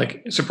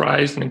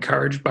surprised and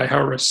encouraged by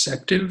how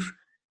receptive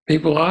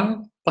people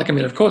are.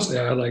 Of course they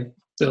are.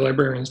 The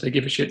librarians, they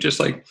give a shit.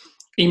 Just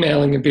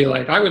emailing and be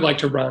I would like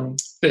to run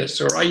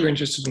this, or are you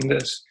interested in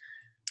this?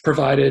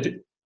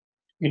 Provided,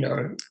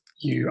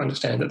 you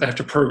understand that they have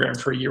to program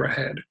for a year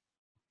ahead.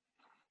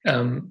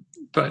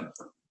 But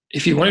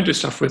if you want to do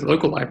stuff with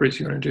local libraries,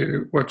 you want to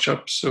do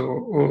workshops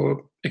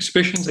or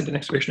exhibitions. I did an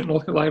exhibition at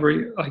Northcote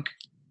Library. Like,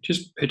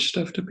 just pitch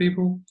stuff to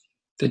people.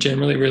 They're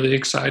generally really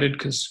excited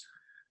because,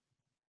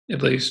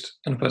 at least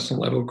on a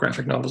personal level,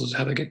 graphic novels is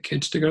how they get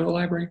kids to go to the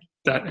library.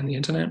 That and the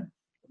internet.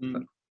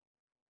 But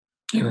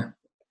anyway,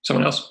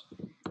 someone else.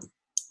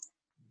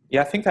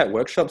 Yeah, I think that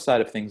workshop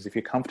side of things, if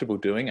you're comfortable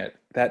doing it,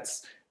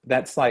 that's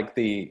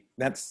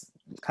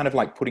kind of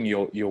like putting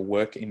your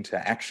work into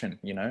action,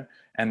 you know.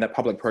 And that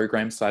public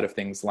program side of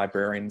things,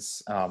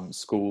 librarians,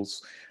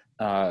 schools,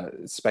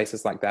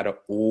 spaces like that are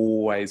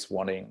always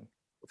wanting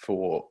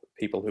for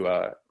people who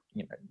are,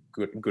 you know,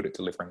 good at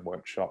delivering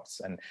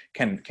workshops and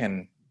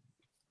can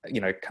you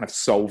know, kind of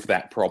solve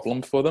that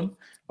problem for them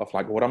of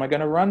like, what am I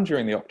going to run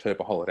during the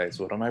October holidays?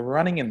 What am I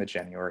running in the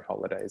January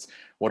holidays?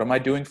 What am I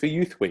doing for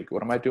Youth Week?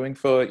 What am I doing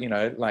for, you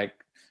know, like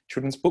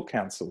Children's Book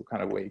Council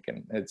kind of week,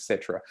 and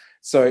etc.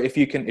 So if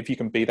you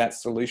can be that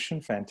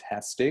solution,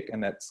 fantastic,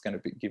 and that's going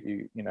to give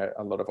you, you know,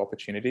 a lot of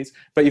opportunities.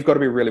 But you've got to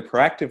be really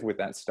proactive with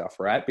that stuff,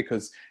 right?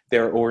 Because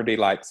there are already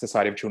like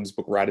Society of Children's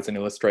Book Writers and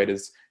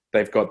Illustrators.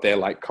 They've got their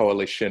like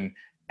coalition,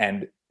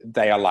 and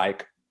they are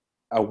like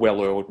a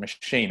well-oiled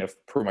machine of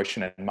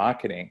promotion and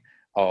marketing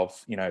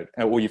of, you know,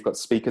 or you've got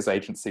speakers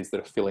agencies that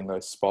are filling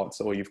those spots,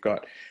 or you've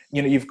got,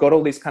 you know, you've got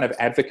all these kind of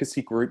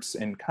advocacy groups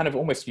and kind of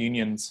almost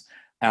unions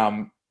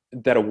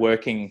that are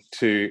working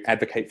to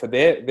advocate for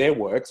their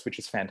works, which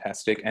is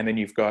fantastic. And then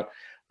you've got,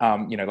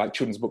 you know, like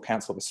Children's Book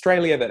Council of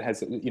Australia that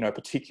has, you know, a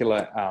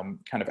particular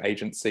kind of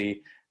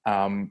agency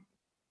and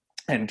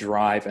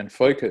drive and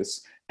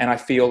focus. And I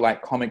feel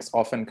like comics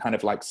often kind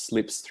of like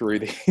slips through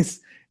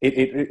these,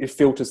 it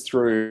filters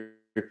through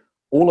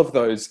all of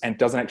those and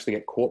doesn't actually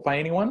get caught by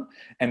anyone.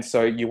 And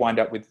so you wind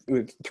up with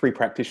three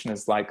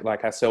practitioners like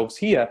ourselves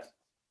here.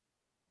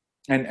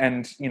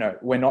 And you know,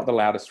 we're not the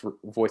loudest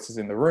voices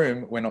in the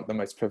room. We're not the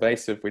most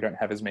pervasive. We don't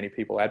have as many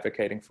people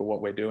advocating for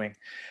what we're doing.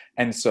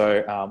 And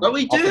so... but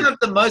we do have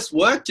the most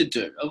work to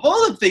do of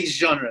all of these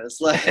genres.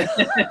 Like,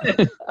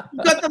 we've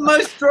got the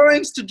most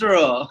drawings to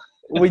draw.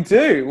 We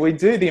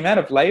do. The amount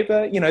of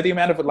labor, you know,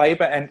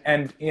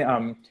 and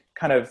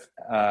kind of,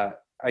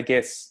 I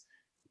guess,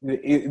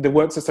 the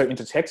works are so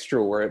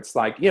intertextual where it's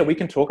like, yeah, we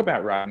can talk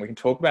about writing, we can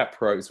talk about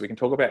prose, we can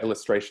talk about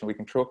illustration, we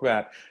can talk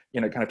about,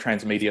 you know, kind of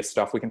transmedia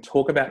stuff. We can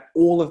talk about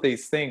all of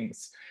these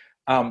things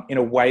in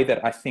a way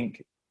that I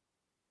think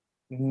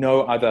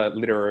no other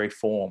literary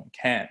form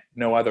can,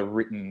 no other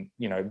written,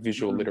 you know,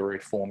 visual literary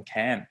form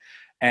can.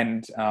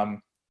 And,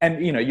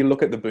 you know, you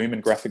look at the boom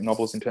in graphic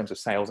novels in terms of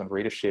sales and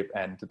readership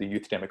and the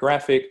youth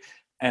demographic,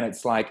 and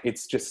it's like,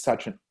 it's just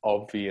such an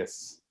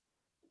obvious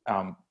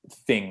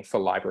thing for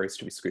libraries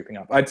to be scooping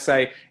up. I'd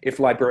say if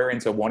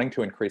librarians are wanting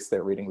to increase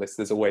their reading list,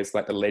 there's always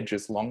like the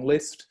Ledger's long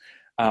list,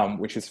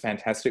 which is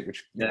fantastic,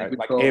 which, you know,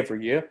 like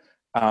every year,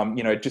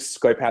 you know, just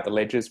scope out the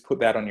Ledgers, put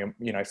that on your,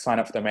 you know, sign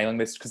up for the mailing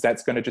list, because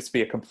that's going to just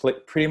be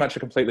pretty much a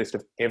complete list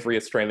of every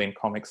Australian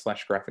comic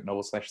 / graphic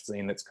novel /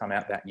 zine that's come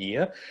out that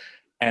year.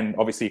 And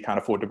obviously you can't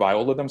afford to buy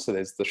all of them. So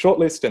there's the short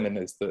list, and then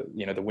there's the,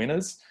 you know, the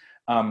winners.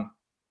 And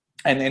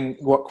then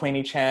what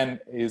Queenie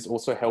Chan is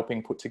also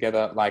helping put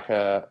together like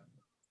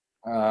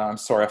I'm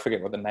sorry, I forget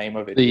what the name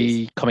of it is.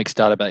 The comics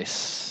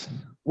database.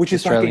 Which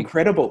is like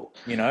incredible,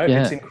 you know,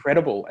 it's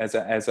incredible as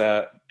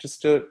a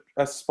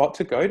spot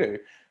to go to,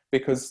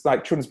 because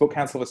like Children's Book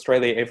Council of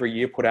Australia every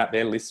year put out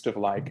their list of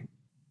like,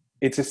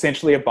 it's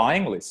essentially a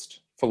buying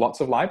list for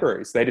lots of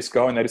libraries. They just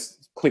go and they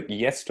just click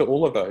yes to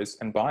all of those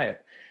and buy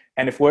it.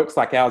 And if works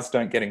like ours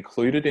don't get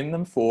included in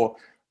them for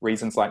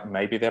reasons like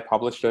maybe they're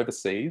published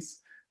overseas,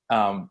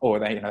 or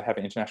they, you know, have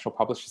international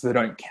publishers, they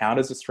don't count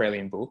as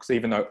Australian books,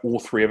 even though all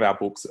three of our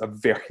books are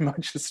very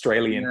much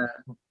Australian,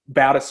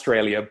 about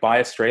Australia, by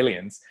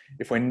Australians.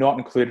 If we're not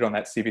included on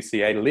that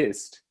CBCA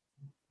list,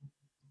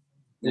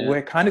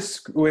 we're kind of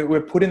we're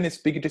put in this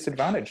big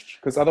disadvantage,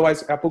 because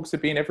otherwise our books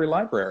would be in every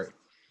library.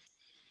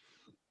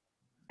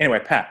 Anyway,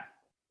 Pat.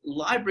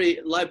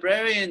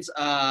 Librarians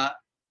are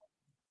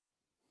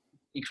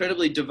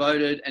incredibly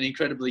devoted and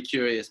incredibly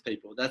curious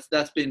people.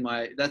 That's been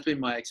my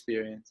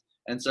experience.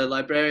 And so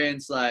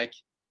librarians, like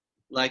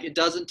it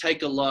doesn't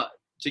take a lot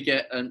to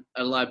get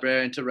a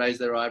librarian to raise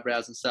their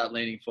eyebrows and start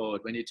leaning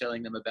forward when you're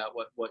telling them about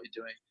what you're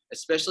doing,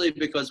 especially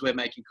because we're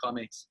making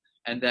comics,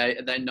 and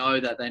they know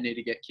that they need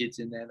to get kids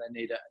in there.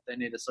 They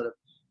need to sort of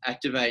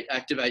activate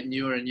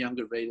newer and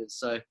younger readers.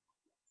 So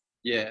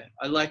yeah,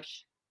 I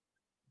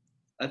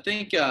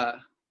think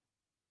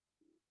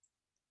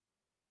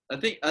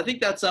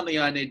that's something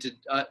I need to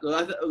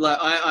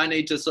I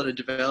need to sort of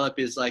develop,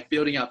 is like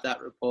building up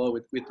that rapport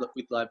with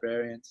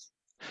librarians.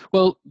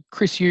 Well,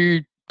 Chris,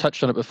 you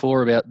touched on it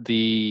before about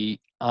the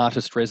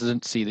artist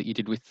residency that you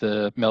did with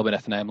the Melbourne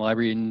Athenaeum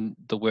Library and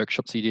the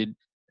workshops you did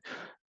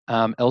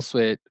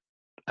elsewhere.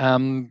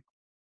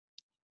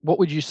 What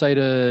would you say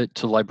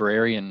to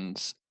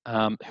librarians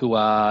who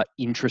are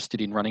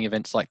interested in running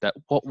events like that?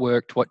 What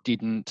worked, what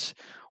didn't?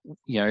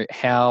 You know,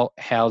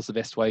 how's the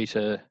best way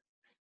to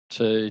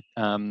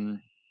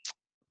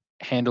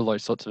handle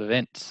those sorts of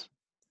events?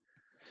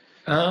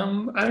 I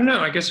don't know.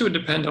 I guess it would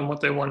depend on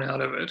what they want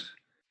out of it.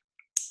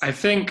 I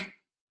think,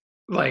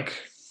 like,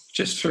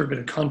 just for a bit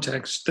of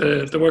context,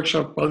 the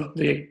workshop, well,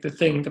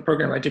 the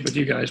program I did with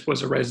you guys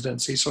was a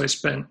residency. So I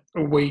spent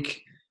a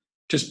week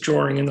just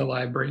drawing in the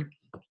library.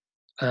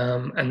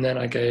 And then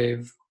I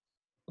gave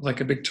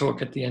like a big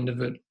talk at the end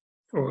of it,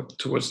 or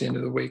towards the end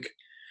of the week.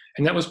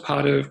 And that was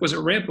part of, was it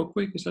Rare Book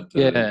Week? Is that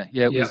the...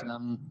 Yeah, it was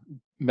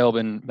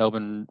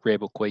Melbourne Rare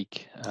Book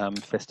Week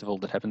festival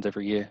that happens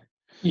every year.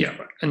 Yeah,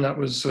 and that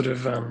was sort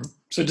of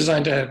so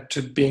designed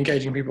to be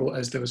engaging people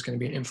as there was going to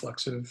be an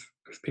influx of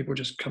people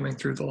just coming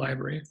through the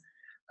library.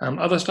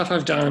 Other stuff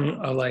I've done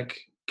are like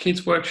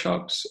kids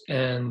workshops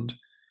and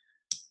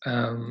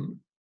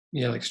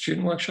like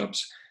student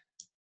workshops.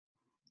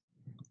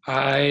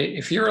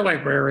 If you're a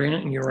librarian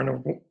and you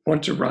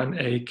want to run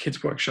a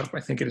kids workshop, I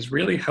think it is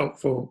really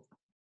helpful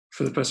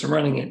for the person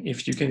running it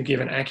if you can give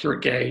an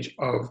accurate gauge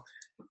of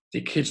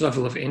the kids'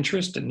 level of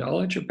interest and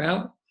knowledge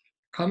about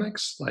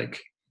comics.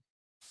 Like,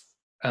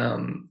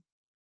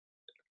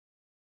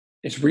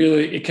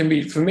 it can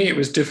be, for me, it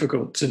was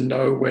difficult to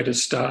know where to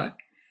start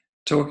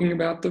talking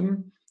about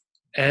them,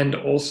 and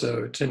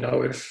also to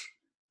know if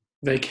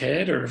they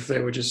cared or if they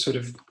were just sort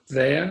of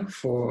there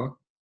for,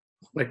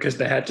 like, because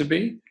they had to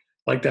be.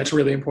 Like, that's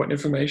really important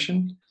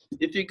information.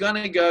 If you're going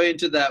to go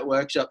into that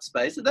workshop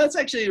space, that's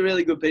actually a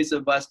really good piece of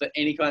advice for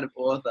any kind of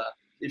author.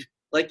 If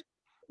like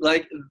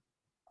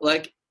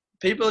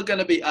people are going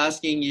to be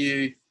asking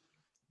you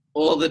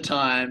all the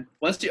time.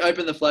 Once you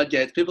open the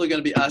floodgates, people are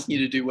going to be asking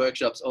you to do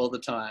workshops all the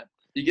time.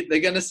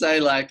 They're going to say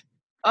like,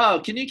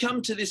 oh, can you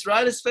come to this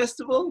writers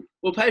festival?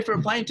 We'll pay for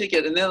a plane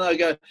ticket. And then they'll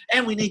go,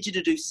 and we need you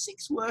to do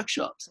 6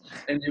 workshops.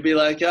 And you'll be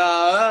like,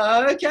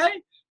 oh,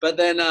 okay. But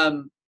then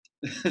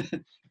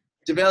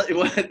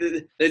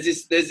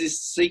there's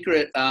this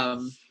secret,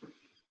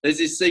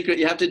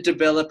 you have to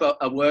develop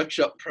a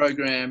workshop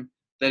program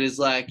that is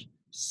like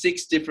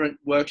 6 different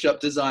workshop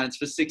designs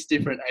for 6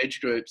 different age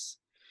groups.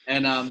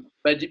 And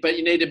but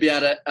you need to be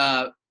able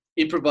to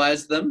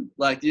improvise them.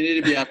 Like, you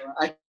need to be able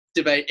to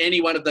activate any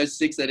one of those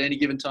 6 at any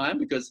given time,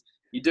 because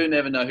you do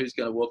never know who's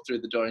going to walk through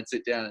the door and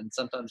sit down. And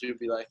sometimes you'll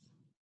be like,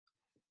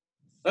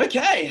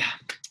 okay,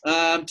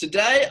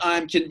 today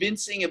I'm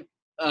convincing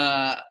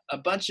a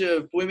bunch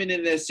of women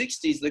in their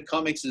 60s that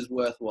comics is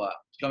worthwhile.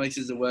 Comics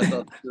is a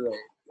worthwhile story.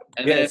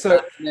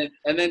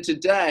 And then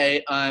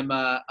today I'm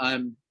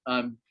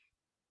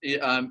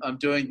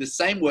doing the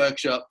same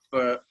workshop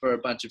for a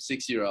bunch of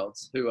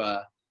 6-year-olds who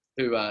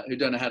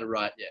don't know how to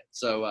write yet.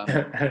 So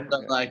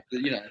like,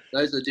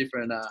 those are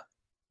different.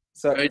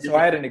 So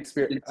I had an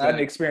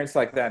experience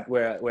like that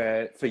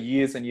where for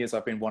years and years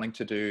I've been wanting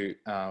to do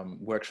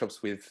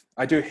workshops with.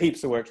 I do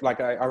heaps of work.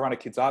 Like, I run a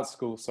kids art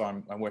school, so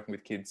I'm working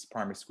with kids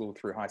primary school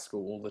through high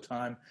school all the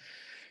time,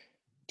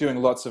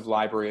 doing lots of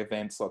library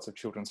events, lots of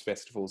children's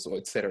festivals,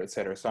 et cetera, et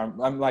cetera. So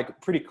I'm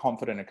like pretty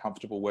confident and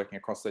comfortable working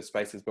across those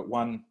spaces. But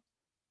one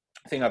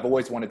thing I've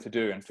always wanted to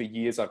do, and for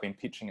years I've been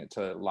pitching it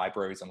to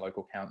libraries and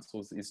local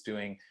councils, is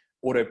doing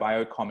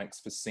autobio comics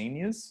for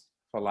seniors,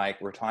 for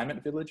like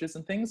retirement villages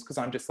and things. Because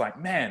I'm just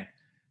like, man,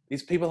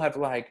 these people have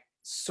like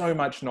so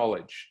much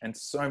knowledge and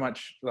so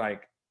much,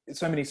 like,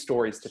 so many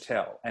stories to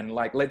tell, and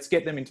like, let's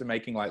get them into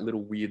making like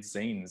little weird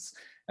zines,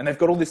 and they've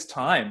got all this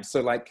time,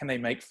 so like, can they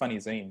make funny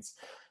zines?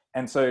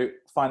 And so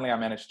finally I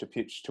managed to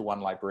pitch to one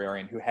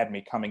librarian who had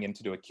me coming in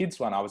to do a kids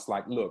one. I was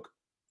like, look,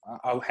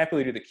 I'll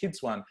happily do the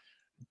kids one,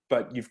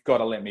 but you've got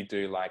to let me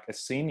do like a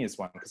seniors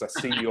one, because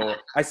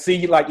I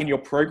see like in your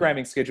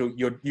programming schedule,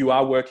 you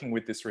are working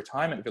with this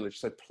retirement village,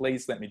 so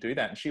please let me do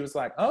that. And she was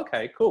like, oh,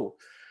 okay, cool.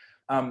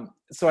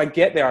 So I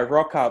get there, I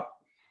rock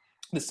up,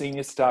 the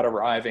seniors start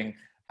arriving,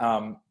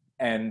 and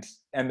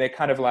they're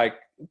kind of like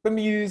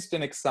bemused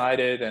and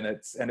excited, and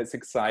it's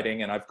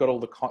exciting. And I've got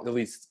all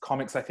these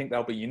comics I think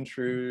they'll be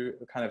into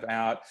kind of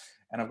out,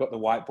 and I've got the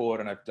whiteboard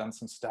and I've done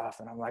some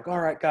stuff, and I'm like, all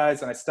right,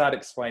 guys. And I start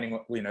explaining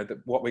what we're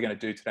going to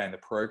do today in the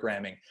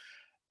programming.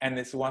 And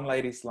this one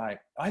lady's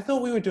like, I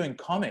thought we were doing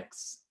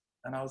comics.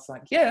 And I was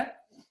like, yeah.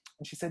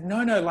 And she said,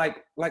 no,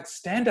 like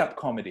stand-up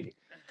comedy.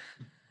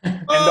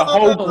 And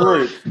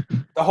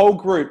the whole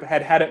group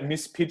had it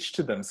mispitched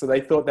to them. So they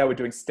thought they were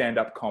doing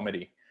stand-up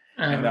comedy.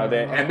 And they were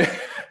there.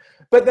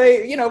 But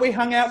they, we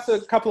hung out for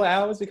a couple of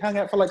hours. We hung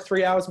out for like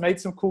 3 hours,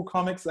 made some cool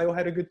comics. They all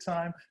had a good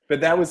time.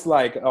 But that was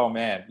like, oh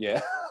man,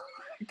 yeah.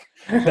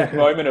 That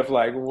moment of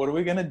like, what are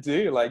we going to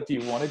do? Like, do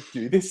you want to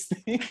do this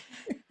thing?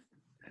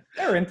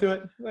 They're into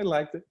it. They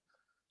liked it.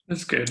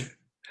 That's good.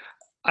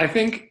 I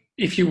think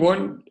if you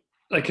want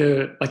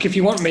if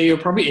you want me or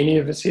probably any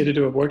of us here to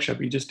do a workshop,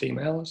 you just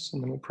email us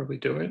and then we'll probably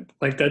do it.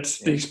 Like, that's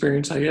the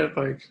experience I get.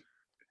 Like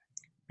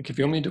if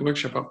you want me to do a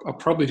workshop, I'll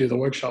probably do the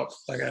workshop.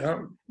 Like, I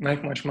don't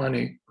make much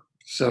money.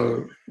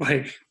 So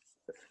like,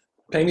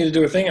 pay me to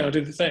do a thing and I'll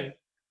do the thing.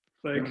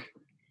 Like,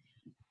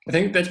 I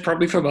think that's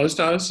probably for most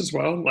artists as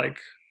well. Like,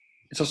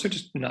 it's also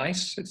just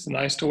nice. It's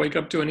nice to wake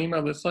up to an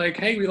email that's like,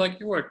 hey, we like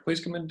your work.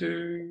 Please come and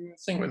do a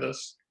thing with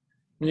us.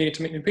 And you get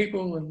to meet new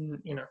people and,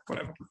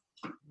 whatever.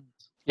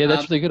 Yeah,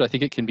 that's really good. I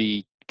think it can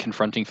be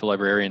confronting for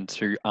librarians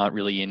who aren't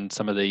really in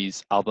some of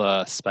these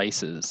other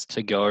spaces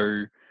to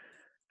go,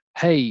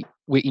 hey,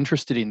 we're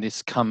interested in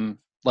this come,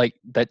 like,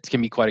 that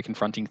can be quite a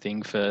confronting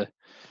thing to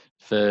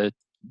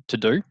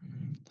do.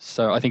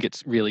 So I think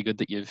it's really good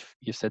that you've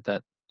said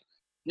that.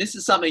 This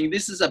is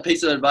a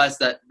piece of advice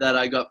that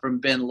I got from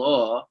Ben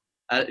Law,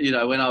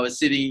 when I was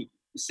sitting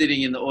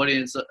in the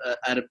audience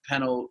at a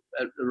panel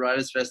at the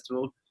Writers'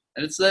 Festival.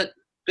 And it's that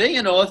being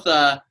an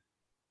author,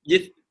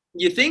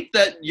 you think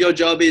that your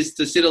job is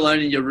to sit alone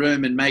in your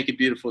room and make a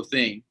beautiful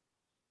thing.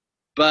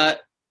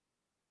 But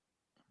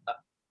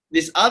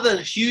this other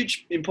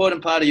huge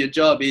important part of your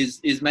job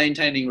is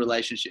maintaining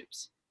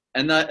relationships.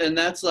 And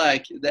that's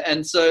like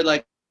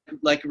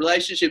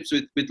relationships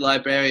with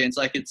librarians,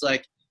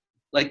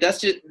 that's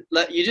just,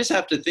 you just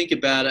have to think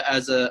about it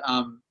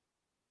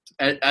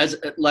as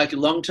like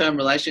long-term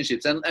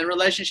relationships, and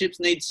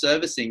relationships need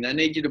servicing. They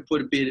need you to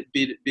put a bit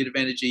of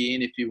energy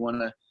in if you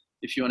want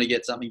to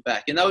get something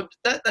back. And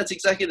that's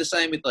exactly the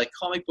same with like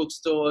comic book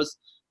stores,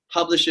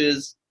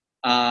 publishers,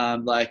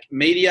 like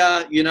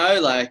media.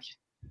 Like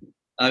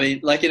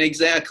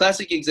a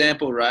classic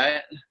example,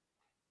 right?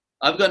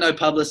 I've got no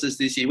publicist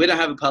this year. We don't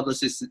have a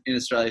publicist in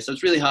Australia, so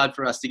it's really hard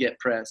for us to get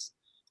press.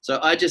 So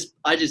I just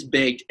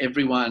begged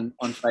everyone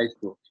on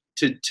Facebook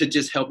to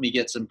just help me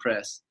get some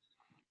press,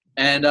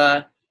 and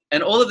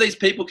all of these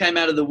people came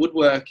out of the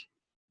woodwork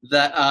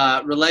that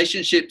are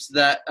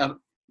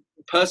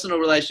personal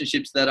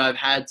relationships that I've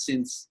had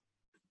since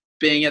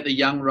being at the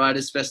Young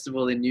Writers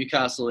Festival in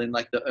Newcastle in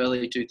like the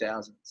early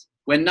 2000s,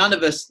 when none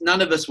of us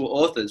were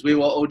authors. We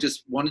were all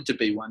just wanted to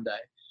be one day,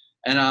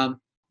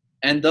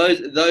 and those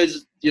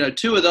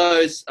two of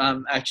those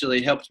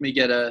actually helped me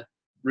get a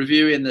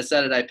review in the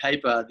Saturday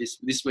paper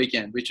this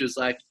weekend, which was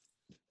like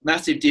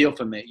massive deal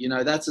for me.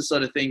 That's the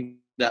sort of thing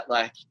that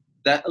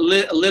a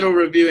little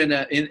review in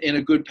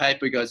a good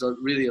paper goes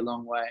really a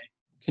long way.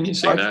 Can you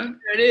see that?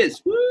 There it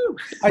is. Woo!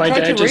 My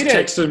dad just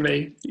texted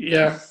me.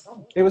 Yeah.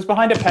 It was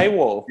behind a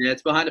paywall. Yeah,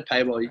 it's behind a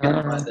paywall. You can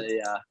find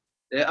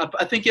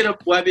I think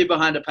it won't be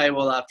behind a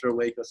paywall after a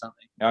week or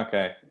something.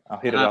 Okay, I'll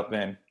hit it up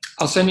then.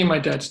 I'll send you my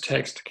dad's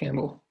text,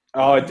 Campbell.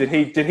 Oh, did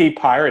he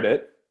pirate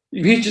it?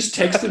 He just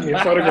texted me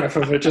a photograph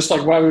of it, just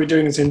like while we were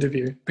doing this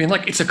interview, being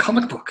like, "It's a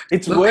comic book.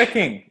 It's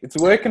working. It's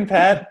working,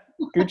 Pat.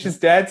 Gooch's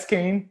dad's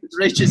keen." It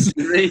reaches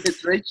Gooch.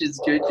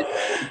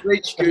 It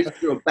reached Gooch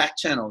through a back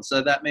channel,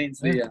 so that means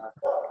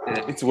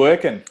it's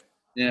working.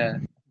 Yeah,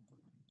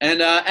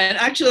 and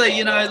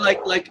actually,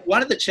 like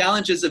one of the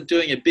challenges of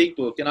doing a big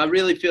book, and I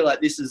really feel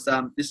like this is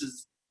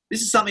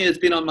something that's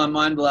been on my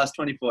mind the last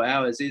 24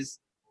 hours is.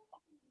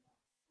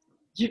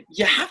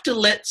 You have to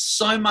let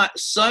so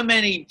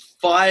many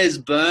fires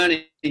burn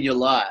in your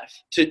life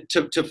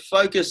to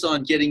focus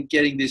on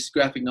getting this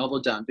graphic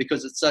novel done,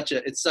 because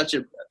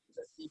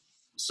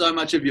so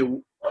much of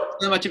your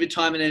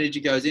time and energy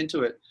goes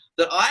into it,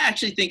 that I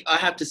actually think I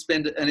have to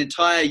spend an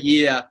entire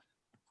year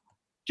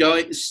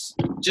going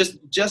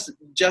just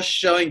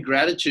showing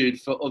gratitude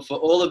for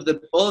all of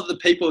the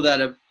people that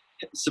have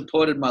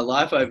supported my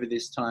life over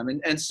this time,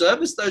 and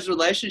service those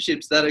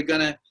relationships that are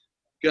gonna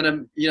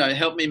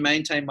help me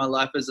maintain my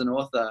life as an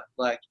author,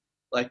 like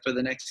for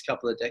the next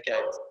couple of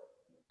decades.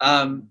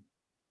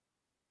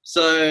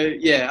 So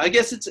yeah, I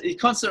guess it's a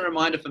constant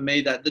reminder for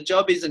me that the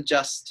job isn't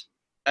just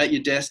at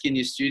your desk in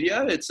your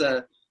studio. It's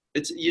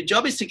your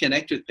job is to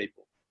connect with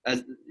people.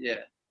 And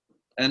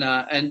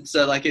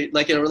so like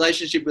a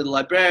relationship with a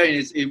librarian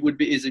is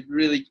a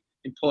really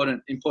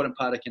important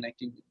part of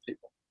connecting with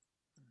people.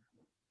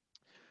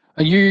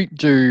 You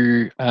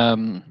do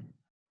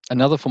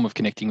another form of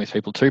connecting with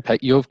people too,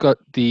 Pat. You've got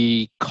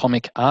the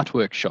comic art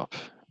workshop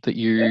that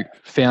you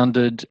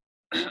founded.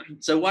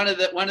 So one of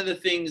the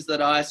things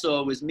that I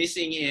saw was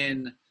missing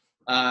in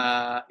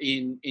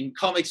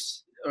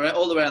comics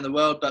all around the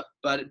world,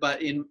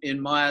 but in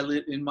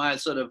my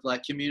sort of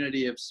like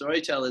community of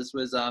storytellers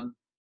was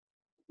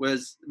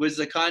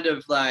the kind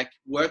of like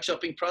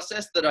workshopping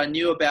process that I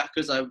knew about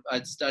because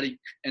I'd studied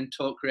and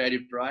taught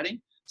creative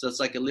writing. So it's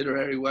like a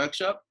literary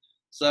workshop.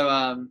 So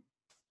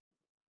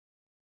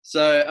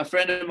a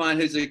friend of mine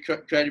who's a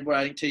creative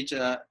writing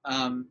teacher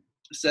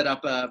set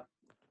up a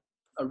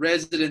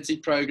residency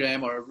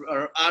program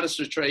or artist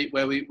retreat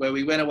where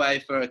we went away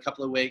for a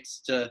couple of weeks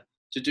to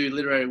do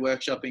literary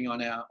workshopping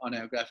on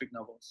our graphic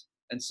novels.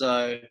 And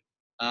so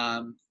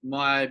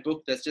my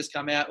book that's just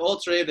come out, all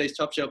three of these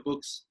top shelf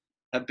books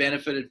have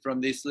benefited from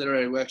this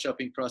literary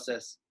workshopping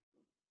process.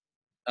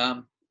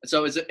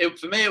 So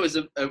for me it was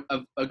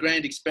a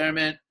grand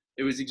experiment.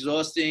 It was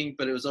exhausting,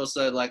 but it was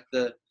also like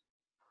the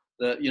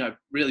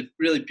really,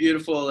 really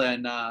beautiful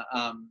and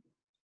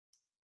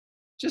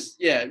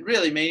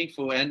really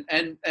meaningful. And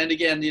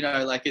again,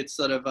 like it's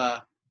sort of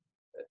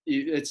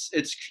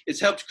it's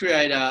helped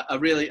create a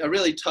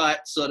really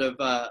tight sort of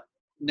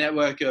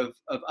network of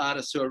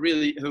artists who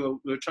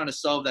are trying to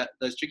solve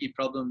those tricky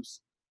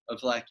problems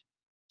of like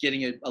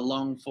getting a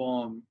long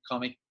form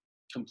comic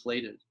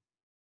completed.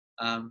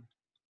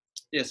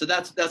 So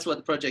that's what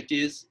the project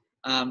is.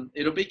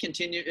 It'll be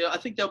continued. I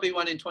think there'll be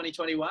one in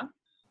 2021.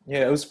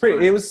 Yeah, it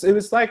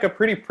was like a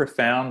pretty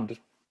profound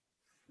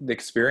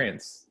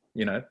experience,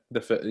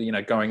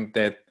 going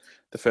there.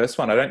 The first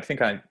one, I don't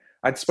think I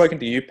I'd spoken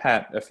to you,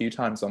 Pat, a few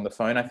times on the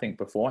phone, I think,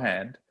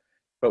 beforehand,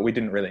 but we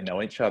didn't really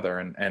know each other.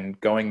 And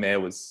going there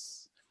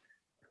was,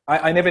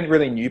 I never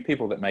really knew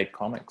people that made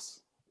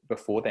comics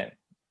before then.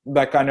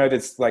 Like, I know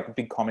there's like a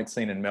big comic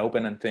scene in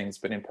Melbourne and things,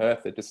 but in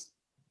Perth, it just,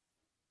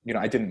 you know,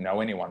 I didn't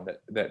know anyone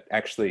that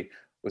actually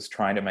was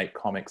trying to make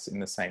comics in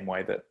the same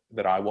way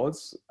that I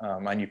was.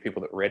 I knew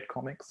people that read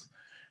comics.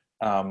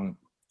 And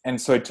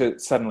so to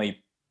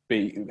suddenly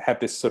have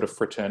this sort of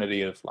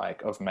fraternity of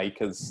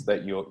makers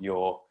that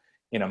you're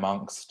in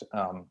amongst,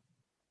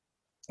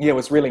 it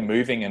was really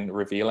moving and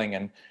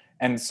revealing.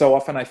 And so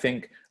often I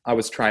think I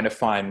was trying to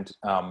find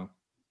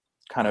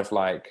kind of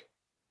like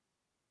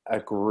a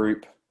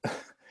group,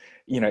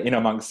 you know, in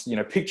amongst, you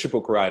know, picture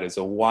book writers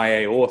or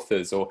YA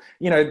authors, or,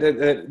 you know,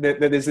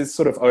 there's this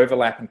sort of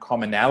overlap and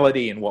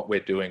commonality in what we're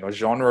doing, or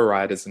genre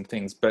writers and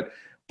things, but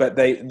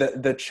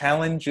the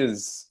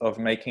challenges of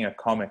making a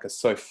comic are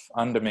so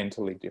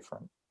fundamentally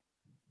different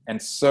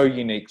and so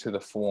unique to the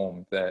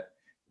form that,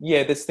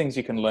 yeah, there's things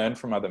you can learn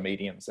from other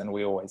mediums, and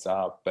we always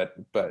are, but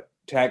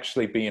to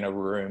actually be in a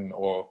room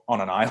or on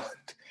an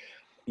island,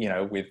 you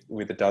know,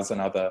 with a dozen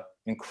other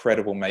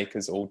incredible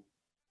makers all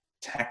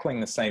tackling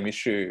the same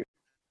issue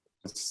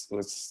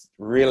was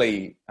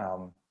really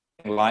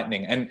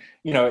enlightening. And,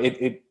 you know,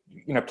 it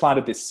you know,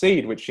 planted this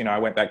seed, which, you know, I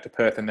went back to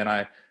Perth, and then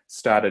I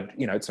started,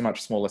 you know, it's a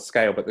much smaller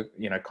scale, but the,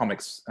 you know,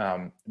 Comics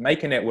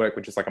Maker Network,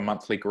 which is like a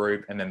monthly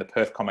group, and then the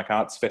Perth Comic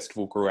Arts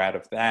Festival grew out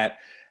of that.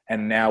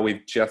 And now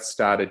we've just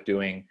started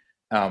doing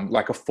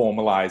like a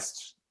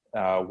formalized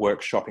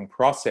workshopping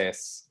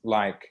process,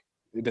 like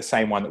the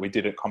same one that we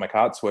did at Comic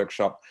Arts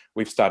Workshop.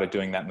 We've started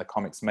doing that in the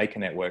Comics Maker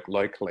Network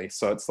locally.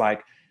 So it's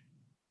like,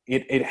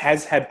 it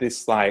has had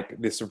this like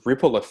this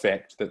ripple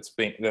effect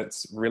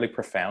that's really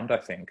profound, I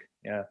think.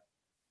 Yeah.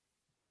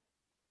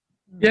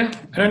 Yeah,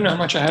 I don't know how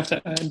much I have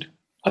to add,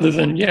 other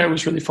than, yeah, it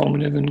was really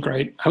formative and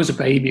great. I was a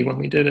baby when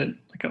we did it.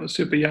 Like, I was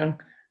super young.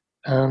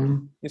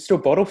 You're still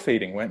bottle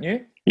feeding, weren't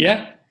you?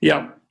 Yeah.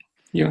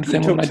 You and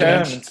Finn were my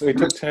dads. We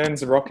took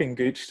turns rocking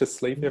Gooch to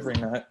sleep every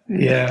night.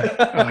 Yeah.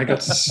 I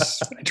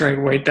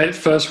drank that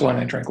first one,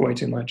 I drank way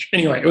too much.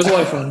 Anyway, it was a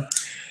lot of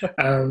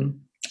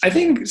fun. I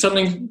think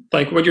something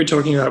like what you're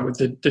talking about with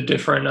the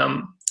different,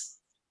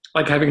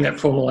 like having that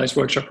formalized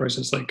workshop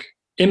process, like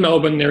in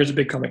Melbourne, there is a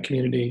big comic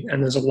community,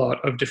 and there's a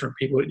lot of different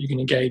people that you can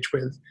engage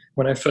with.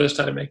 When I first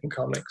started making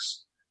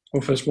comics,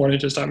 or first wanted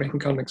to start making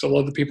comics, a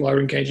lot of the people I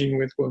was engaging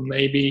with were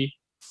maybe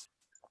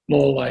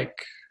more like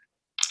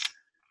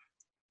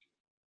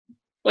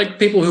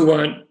people who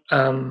weren't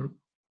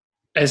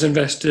as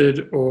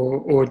invested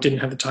or didn't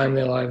have the time in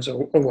their lives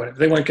or whatever.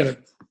 They weren't going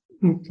to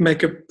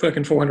make a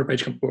fucking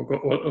 400-page comic book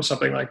or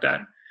something like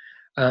that.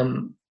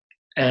 And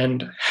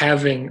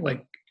having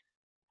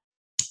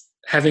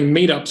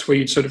meetups where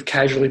you'd sort of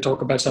casually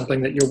talk about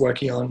something that you're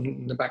working on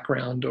in the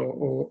background,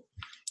 or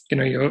you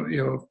know,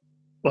 your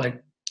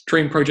like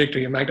dream project or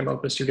your magnum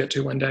opus you get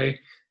to one day,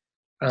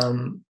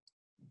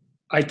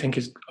 I think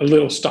is a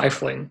little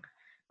stifling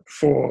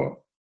for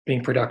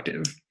being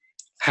productive.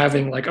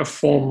 Having like a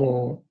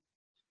formal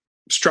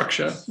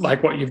structure,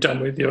 like what you've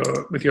done with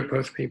your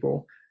Perth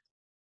people,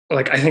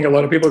 like I think a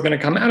lot of people are going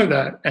to come out of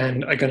that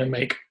and are going to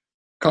make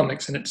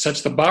comics, and it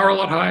sets the bar a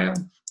lot higher,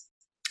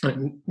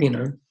 and, you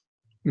know,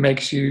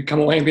 makes you come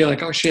away and be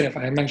like, oh shit, if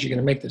I'm actually going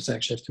to make this, I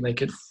actually have to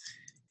make it,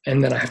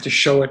 and then I have to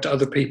show it to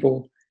other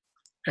people,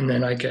 and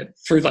then I get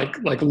through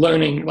like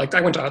learning. Like, I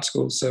went to art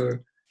school, so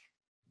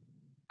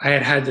I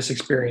had this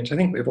experience. I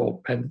think we've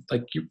all had,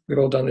 like, we've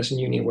all done this in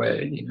uni,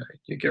 where, you know,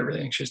 you get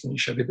really anxious and you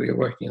show people your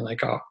work and you're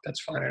like, oh,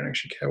 that's fine, I don't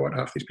actually care what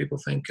half these people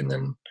think, and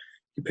then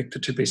you pick the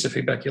two pieces of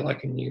feedback you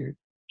like and you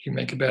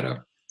make it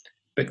better.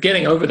 But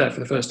getting over that for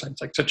the first time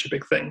is like such a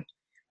big thing,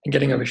 and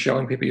getting over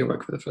showing people your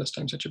work for the first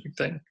time is such a big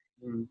thing.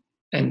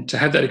 And to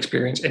have that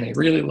experience in a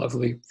really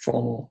lovely,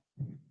 formal,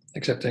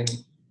 accepting,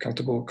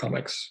 comfortable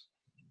comics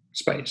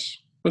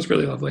space was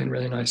really lovely and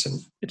really nice.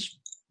 And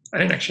I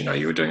didn't actually know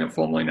you were doing it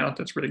formally now.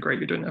 That's really great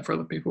you're doing that for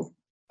other people.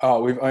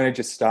 Oh, we've only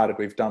just started.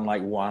 We've done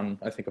like one,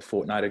 I think, a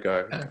fortnight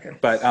ago. Okay.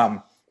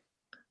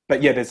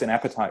 But yeah, there's an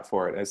appetite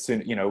for it. As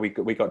soon, you know, we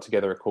got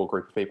together a core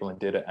group of people and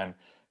did it, and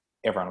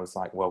everyone was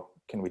like, well,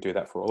 can we do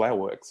that for all our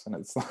works? And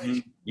it's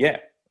like, yeah,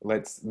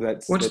 let's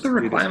What's the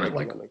requirement?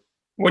 Like,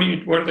 what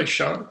do they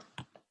show?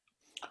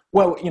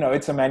 Well, you know,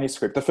 it's a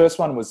manuscript. The first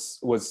one was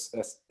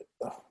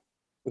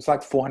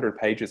like 400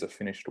 pages of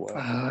finished work.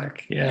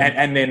 Fuck, yeah.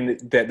 And then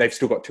they've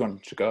still got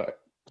 200 to go,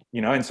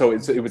 you know? And so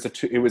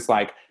it was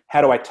like,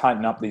 how do I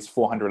tighten up these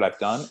 400 I've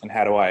done? And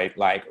how do I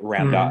like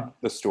round up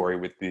the story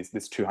with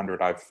this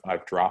 200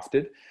 I've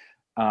drafted?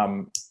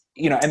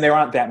 You know, and there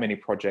aren't that many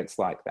projects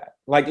like that.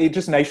 Like,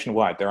 just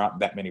nationwide, there aren't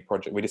that many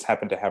projects. We just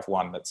happen to have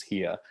one that's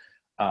here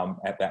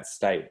at that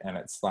state. And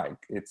it's like,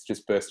 it's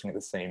just bursting at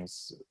the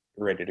seams,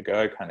 ready to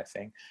go kind of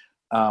thing.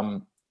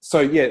 So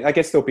yeah, I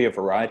guess there'll be a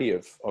variety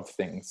of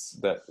things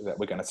that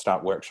we're going to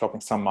start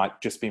workshopping. Some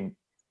might just be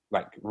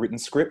like written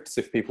scripts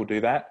if people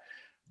do that.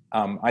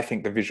 I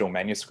think the visual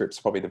manuscript's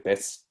probably the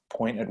best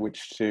point at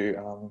which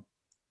to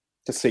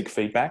seek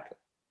feedback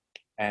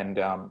And,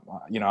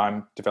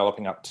 I'm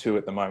developing up 2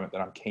 at the moment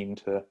that I'm keen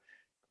to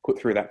put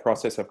through that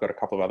process. I've got a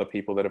couple of other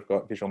people that have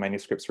got visual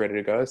manuscripts ready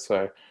to go.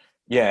 So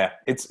yeah,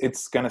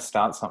 it's going to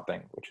start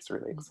something, which is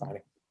really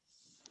exciting.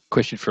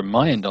 Question from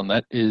my end on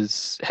that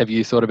is, have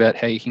you thought about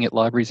how you can get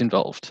libraries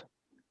involved?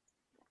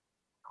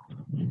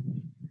 No,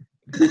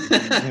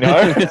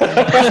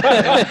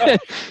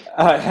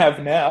 I have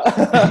now.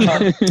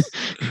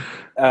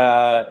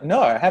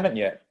 No, I haven't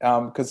yet,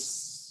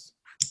 because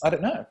I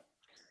don't know.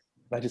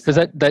 Because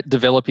that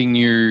developing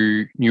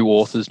new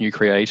authors, new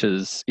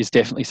creators is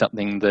definitely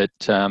something that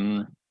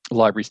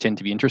libraries tend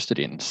to be interested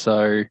in.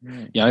 So,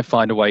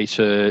 find a way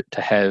to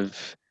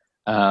have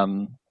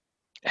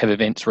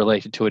events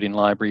related to it in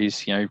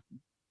libraries.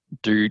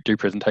 Do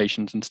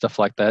presentations and stuff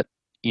like that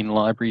in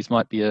libraries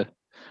might be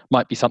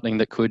something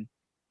that could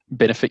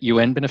benefit you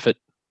and benefit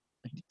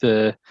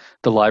the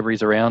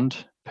libraries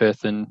around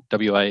Perth and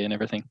WA and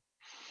everything.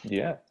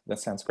 Yeah, that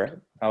sounds great.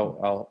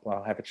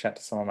 I'll have a chat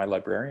to some of my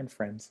librarian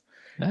friends,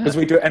 because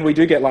we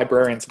do get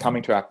librarians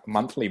coming to our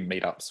monthly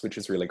meetups, which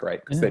is really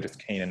great because they're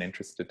just keen and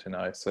interested to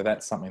know. So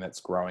that's something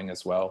that's growing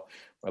as well,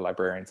 where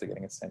librarians are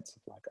getting a sense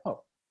of like,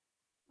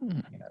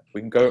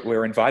 we can go.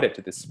 We're invited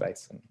to this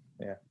space, and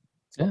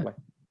it's lovely.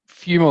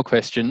 Few more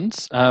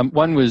questions.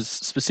 One was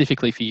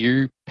specifically for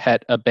you,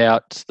 Pat,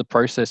 about the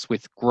process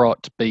with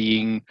Grot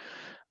being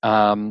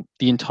the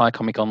entire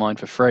comic online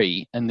for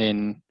free, and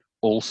then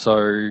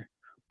also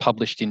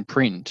published in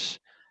print.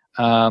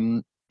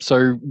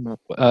 So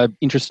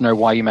interested to know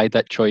why you made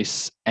that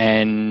choice,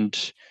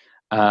 and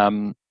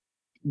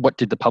what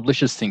did the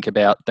publishers think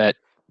about that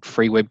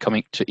free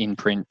webcomic to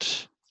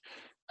in-print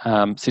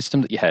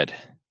system that you had?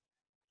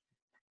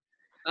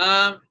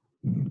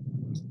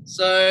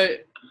 So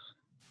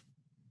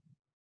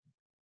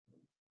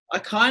I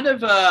kind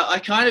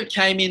of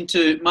came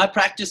into my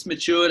practice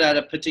matured at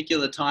a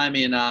particular time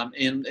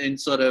in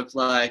sort of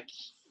like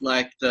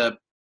the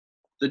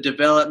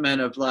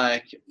development of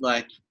like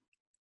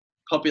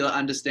popular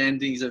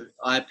understandings of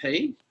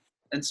IP.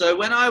 And so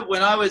when I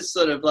was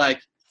sort of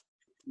like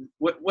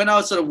when I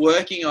was sort of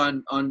working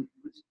on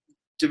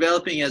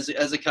developing as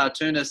a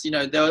cartoonist,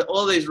 there were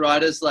all these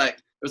writers, like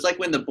it was like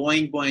when the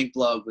Boing Boing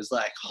blog was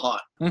like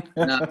hot,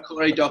 and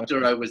Cory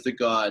Doctorow was the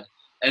god,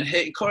 and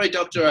Cory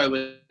Doctorow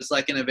was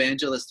like an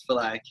evangelist for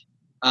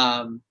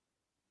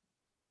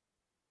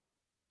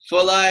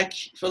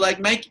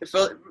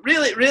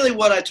really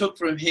what I took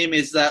from him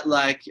is that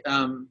like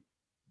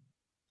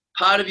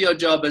part of your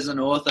job as an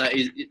author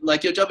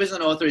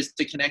is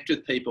to connect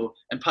with people,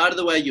 and part of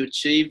the way you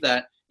achieve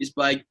that is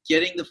by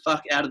getting the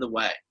fuck out of the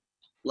way.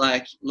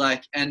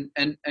 And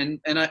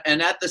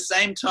at the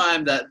same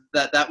time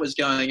that was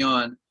going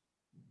on,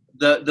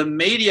 the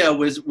media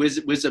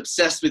was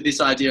obsessed with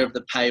this idea of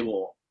the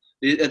paywall,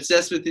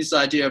 obsessed with this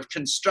idea of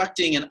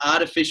constructing an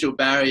artificial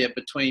barrier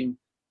between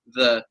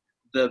the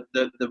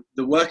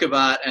work of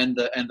art and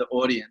the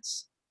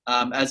audience,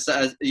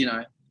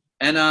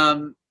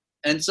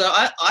 and so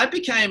I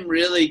became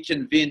really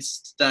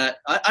convinced that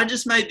I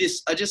just made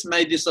this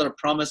sort of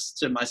promise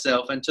to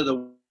myself and to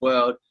the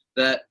world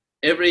that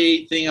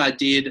everything I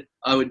did,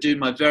 I would do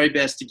my very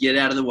best to get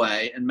out of the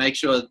way and make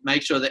sure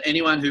that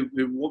anyone who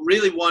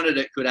really wanted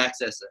it could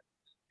access it.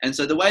 And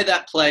so the way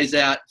that plays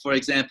out, for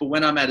example,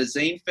 when I'm at a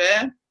zine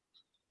fair,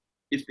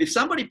 if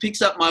somebody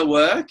picks up my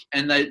work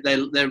and I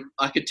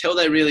could tell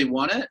they really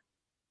want it,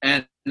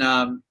 and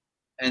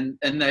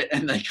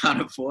they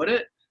can't afford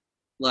it,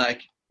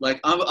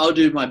 I'll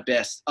do my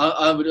best.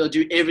 I'll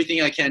do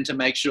everything I can to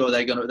make sure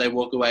they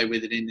walk away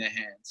with it in their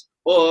hands.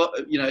 Or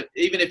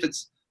even if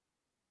it's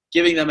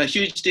giving them a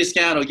huge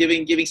discount or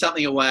giving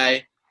something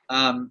away.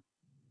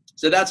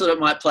 So that's what it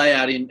might play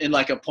out in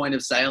like a point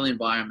of sale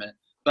environment.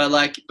 But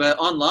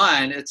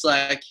online, it's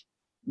like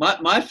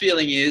my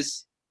feeling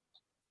is,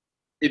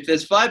 if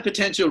there's 5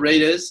 potential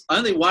readers,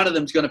 only one of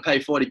them's going to pay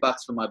 $40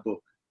 for my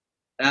book.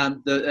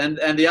 And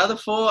the other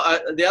four,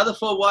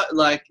 what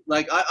I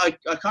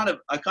kind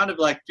of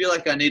like feel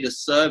like I need to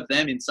serve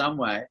them in some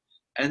way.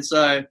 And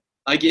so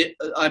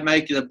I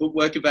make the book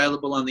work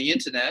available on the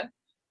internet,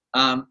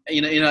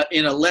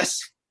 in a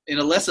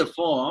lesser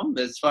form,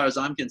 as far as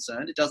I'm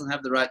concerned. It doesn't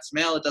have the right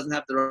smell. It doesn't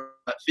have the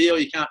right feel.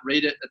 You can't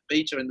read it at the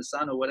beach or in the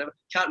sun or whatever.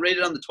 Can't read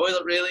it on the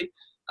toilet, really.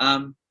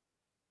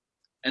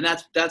 And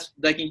that's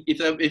they can,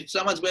 if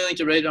someone's willing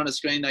to read it on a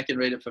screen, they can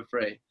read it for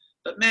free.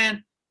 But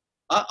man,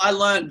 I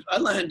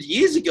learned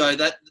years ago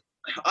that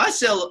I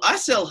sell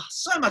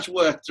so much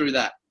work through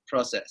that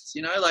process.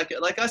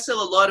 Like I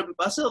sell a lot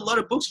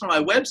of books from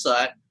my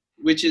website,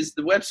 which is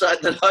the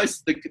website that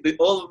hosts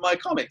all of my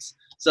comics.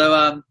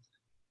 So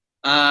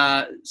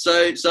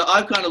so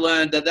I've kind of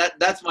learned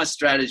that's my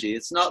strategy.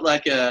 It's not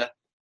like I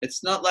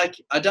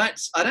don't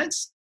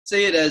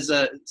see it as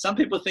some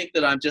people think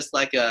that I'm just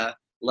like a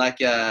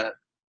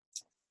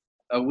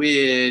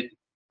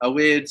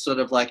weird sort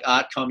of like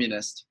art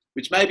communist,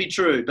 which may be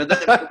true, but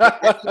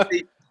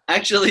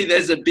actually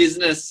there's a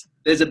business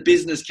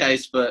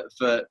case for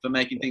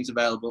making things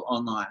available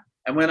online.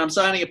 And when I'm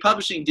signing a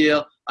publishing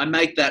deal, I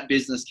make that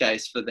business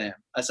case for them.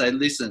 I say,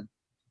 listen,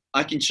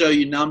 I can show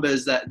you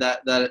numbers that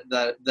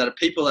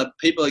people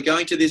are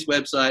going to this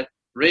website,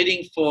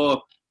 reading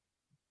for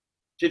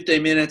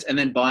 15 minutes and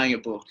then buying a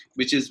book,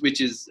 which is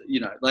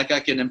like I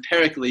can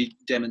empirically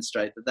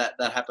demonstrate that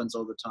happens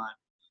all the time.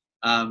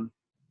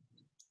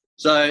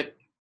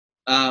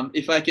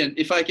 If I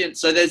can,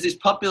 so there's this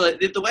popular,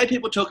 the way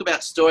people talk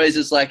about stories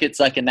is like, it's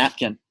like a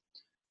napkin.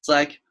 It's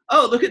like,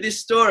 oh, look at this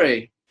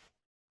story.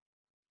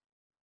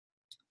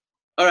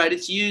 All right,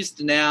 it's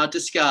used now,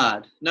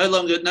 discard. No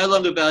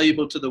longer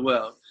valuable to the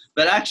world.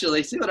 But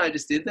actually, see what I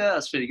just did there? That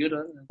was pretty good,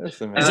 wasn't it?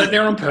 That's amazing. Is that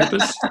there on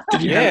purpose?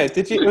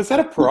 Was that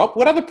a prop?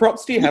 What other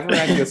props do you have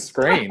around your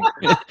screen?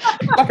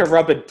 Like a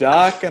rubber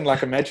duck and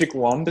like a magic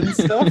wand and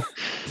stuff?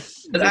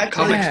 But actually,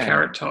 comics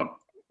carrot top.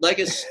 like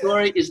a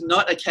story is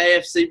not a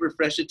KFC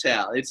refresher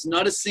towel. It's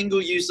not a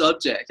single-use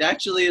object.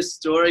 Actually, a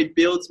story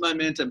builds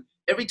momentum.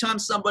 Every time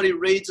somebody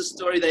reads a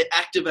story, they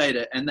activate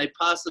it and they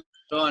pass it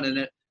on, and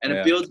it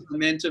builds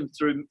momentum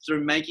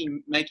through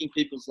making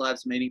people's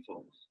lives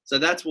meaningful. So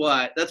that's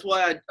why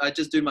I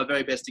just do my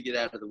very best to get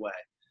out of the way.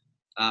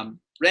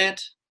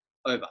 Rant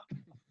over.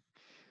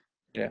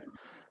 Yeah,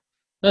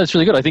 no, that's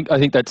really good. I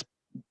think that's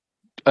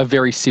a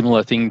very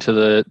similar thing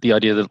to the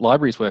idea that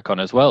libraries work on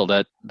as well.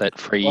 That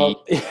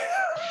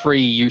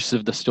free use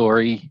of the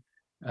story,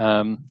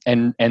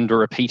 and a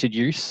repeated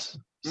use.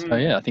 So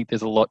yeah, I think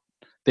there's a lot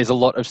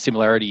of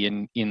similarity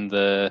in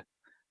the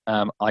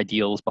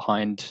ideals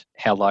behind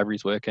how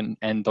libraries work and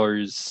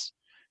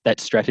that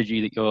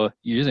strategy that you're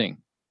using.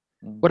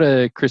 What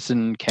do Chris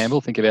and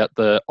Campbell think about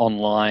the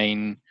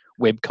online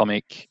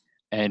webcomic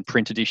and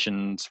print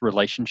editions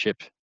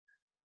relationship?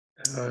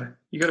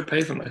 You got to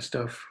pay for my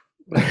stuff.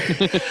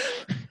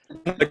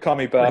 The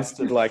commie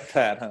bastard like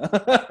Pat, huh?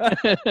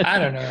 I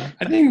don't know.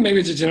 I think maybe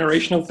it's a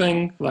generational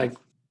thing. Like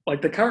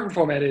the current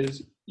format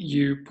is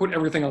you put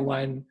everything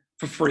online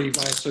for free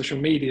via social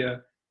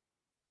media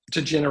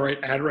to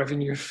generate ad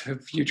revenue for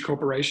huge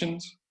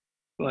corporations.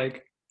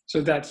 So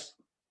that's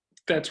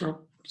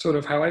sort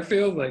of how I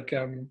feel.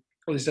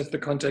 At least that's the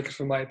context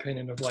for my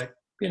opinion of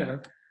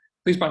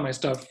please buy my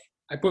stuff.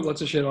 I put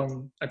lots of shit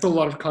on. I put a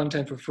lot of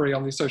content for free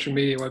on these social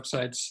media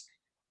websites.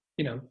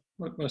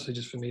 Mostly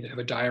just for me to have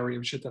a diary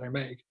of shit that I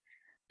make.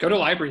 Go to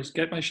libraries,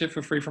 get my shit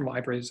for free from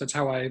libraries. That's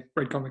how I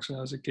read comics when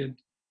I was a kid.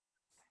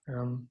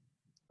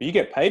 You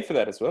get paid for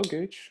that as well,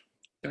 Gooch.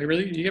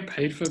 You get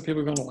paid for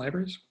people going to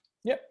libraries?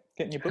 Yep,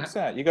 getting your books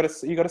out. You got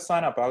to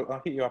sign up.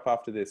 I'll hit you up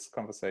after this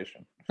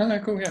conversation. Oh,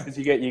 cool, yeah. Because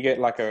you get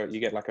like a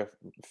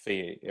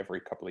fee every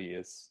couple of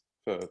years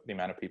for the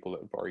amount of people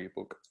that borrow your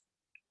book.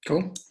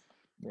 Cool.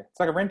 Yeah,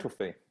 it's like a rental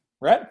fee,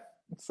 right?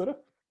 Sort of.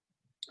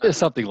 Yeah,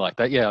 something like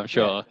that. Yeah, I'm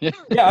sure. Yeah,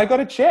 I got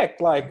a check.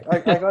 Like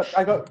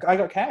I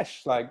got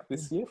cash like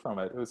this year from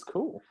it. It was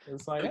cool. It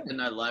was like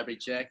no library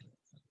check.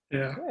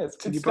 Yeah. It's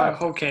good Did you stuff. buy a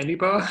whole candy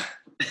bar?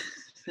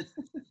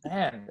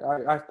 Man,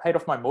 I paid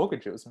off my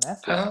mortgage. It was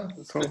massive. Oh, It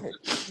was cool.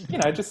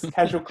 great. Just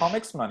casual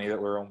comics money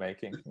that we're all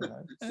making.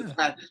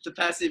 The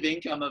passive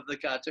income of the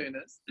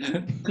cartoonist.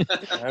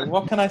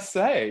 What can I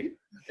say?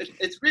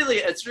 It's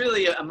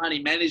really a money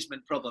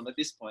management problem at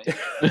this point.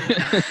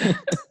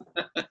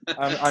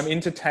 I'm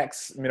into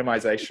tax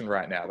minimization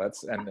right now.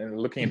 And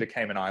looking into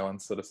Cayman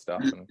Islands sort of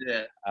stuff. And,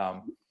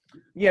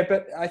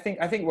 but I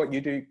think what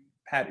you do,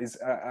 Pat, is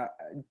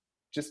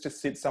just to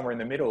sit somewhere in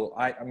the middle.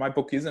 My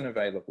book is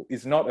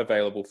not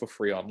available for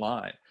free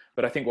online,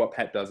 but I think what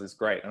Pat does is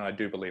great, and I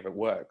do believe it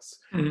works.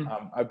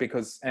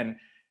 Because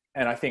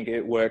I think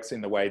it works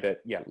in the way that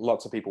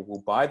lots of people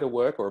will buy the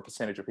work, or a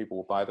percentage of people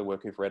will buy the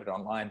work who've read it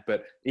online.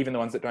 But even the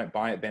ones that don't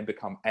buy it then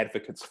become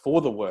advocates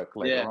for the work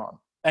later on,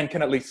 and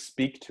can at least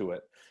speak to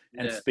it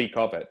and speak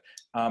of it.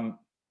 And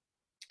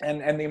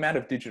the amount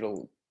of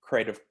digital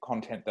creative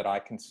content that I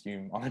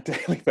consume on a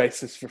daily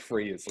basis for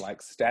free is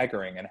like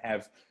staggering, and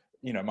have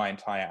my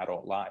entire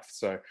adult life.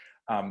 So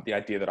the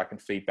idea that I can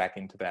feed back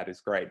into that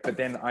is great. But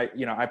then I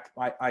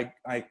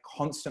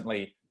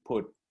constantly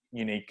put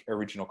unique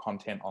original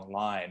content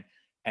online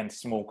and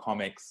small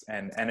comics,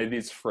 and it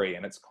is free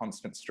and it's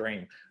constant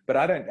stream. But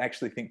I don't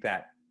actually think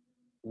that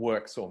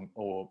works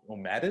or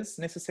matters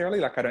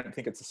necessarily. I don't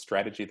think it's a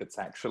strategy that's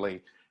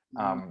actually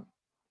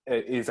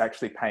is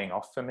actually paying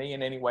off for me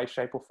in any way,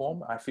 shape or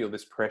form. I feel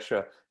this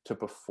pressure to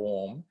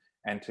perform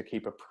and to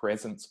keep a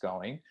presence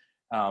going.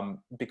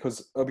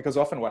 Because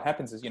often what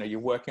happens is, you're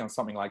working on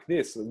something like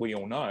this that we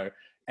all know,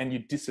 and you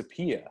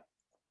disappear.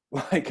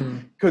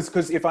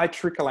 Because if I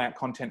trickle out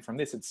content from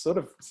this, it's sort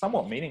of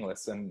somewhat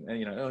meaningless. And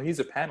here's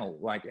a panel.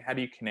 How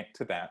do you connect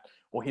to that?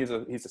 Or here's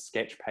a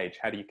sketch page.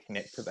 How do you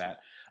connect to that?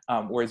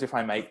 Whereas if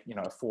I make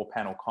a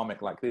 4-panel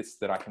comic like this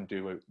that I can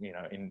do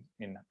in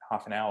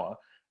half an hour,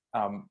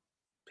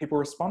 people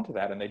respond to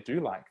that and they do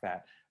like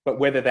that. But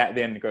whether that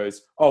then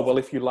goes, oh well,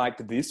 if you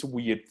liked this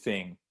weird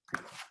thing,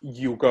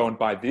 you'll go and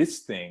buy this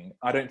thing.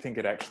 I don't think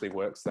it actually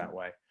works that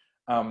way.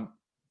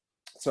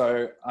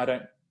 So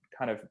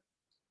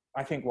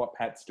I think what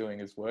Pat's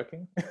doing is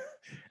working.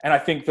 And I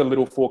think the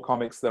little 4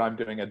 comics that I'm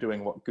doing are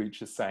doing what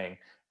Gooch is saying,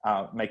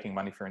 making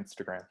money for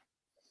Instagram.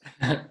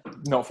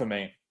 Not for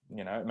me.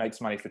 You know, it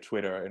makes money for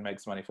Twitter. It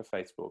makes money for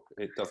Facebook.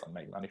 It doesn't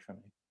make money for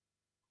me.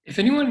 If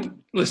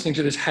anyone listening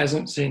to this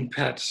hasn't seen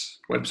Pat's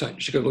website,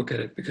 you should go look at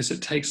it, because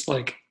it takes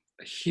like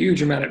a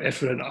huge amount of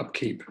effort and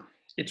upkeep.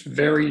 It's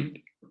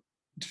very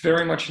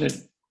much in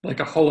like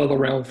a whole other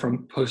realm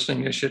from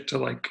posting your shit to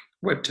like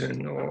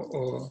Webtoon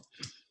or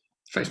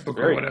Facebook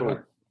Very or whatever.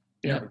 cool.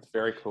 Yeah, It's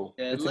very cool.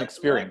 Yeah, It's an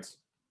experience.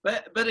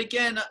 But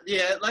again,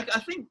 yeah, like I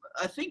think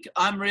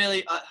I'm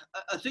really I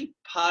think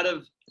part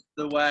of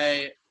the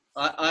way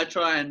I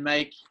try and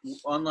make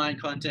online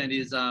content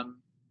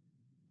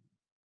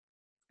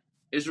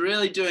is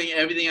really doing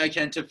everything I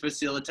can to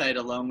facilitate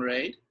a long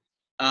read,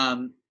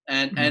 and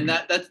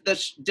that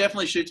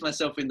definitely shoots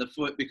myself in the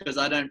foot, because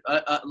I don't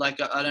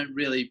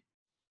really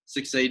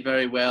succeed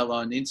very well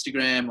on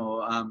Instagram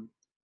or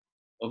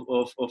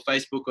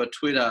Facebook or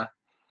Twitter,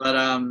 but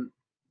I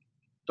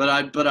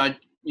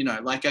you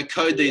know, like I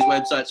code these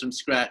websites from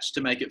scratch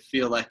to make it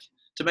feel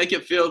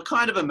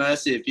kind of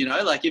immersive, you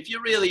know, like if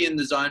you're really in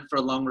the zone for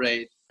a long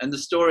read and the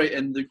story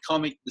and the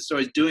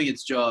story's doing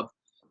its job,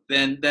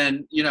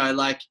 then you know,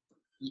 like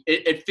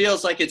it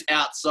feels like it's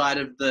outside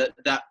of the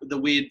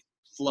weird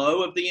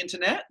flow of the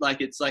internet, like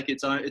it's own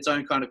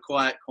kind of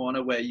quiet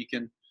corner where you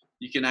can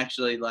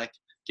actually like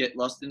get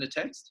lost in the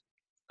text.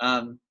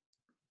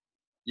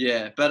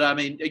 Yeah, but I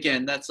mean,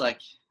 again, that's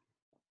like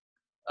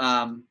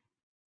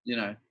you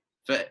know,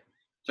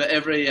 for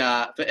every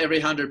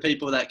 100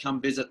 people that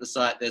come visit the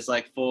site, there's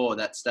like 4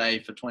 that stay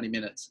for 20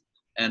 minutes,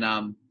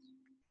 and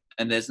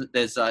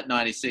there's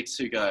 96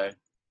 who go,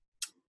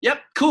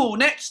 yep, cool,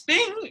 next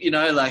thing, you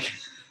know, like,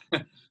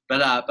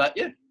 but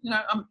yeah, you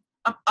know,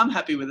 I'm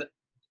happy with it.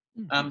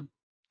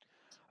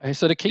 Okay,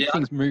 so to keep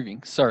things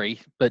moving,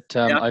 sorry, but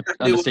Yeah, I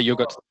understand you've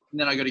got and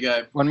then I got to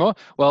go. one more.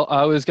 Well,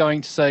 I was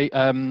going to say,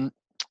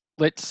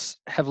 let's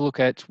have a look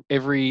at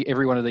every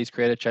one of these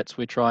creator chats.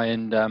 We try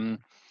and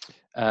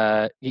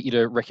get you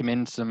to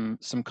recommend some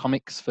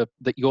comics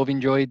that you've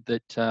enjoyed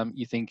that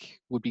you think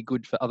would be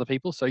good for other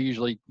people. So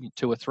usually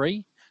 2 or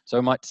 3. So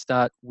I might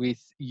start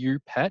with you,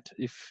 Pat,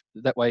 if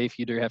that way, if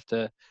you do have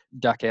to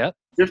duck out.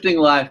 Drifting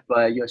Life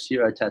by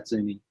Yoshiro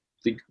Tatsumi.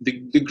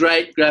 The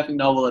great graphic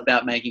novel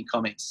about making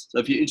comics. So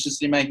if you're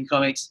interested in making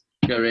comics,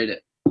 go read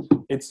it.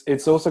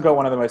 It's also got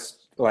one of the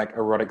most like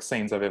erotic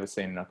scenes I've ever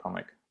seen in a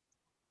comic.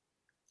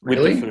 With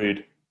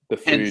Really? the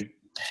food.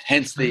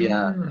 Hence the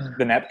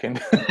the napkin.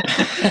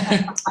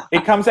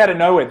 It comes out of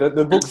nowhere.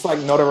 The book's like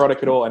not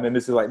erotic at all, and then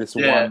this is like this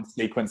one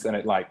sequence, and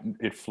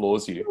it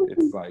floors you.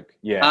 It's like,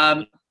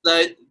 yeah.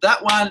 So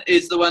that one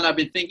is the one I've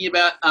been thinking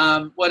about.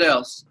 What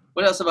else?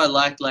 What else have I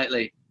liked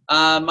lately?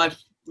 My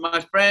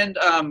friend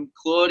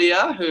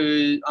Claudia,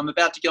 who I'm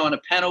about to go on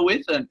a panel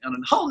with, and on a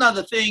whole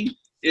nother thing,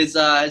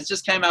 has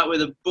just came out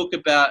with a book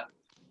about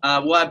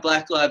why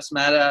Black Lives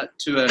Matter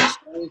to an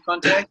Australian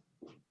context.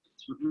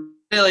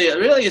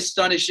 Really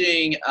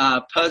astonishing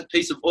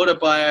piece of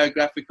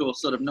autobiographical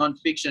sort of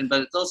non-fiction,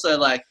 but it's also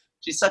like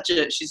she's such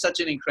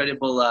an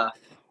incredible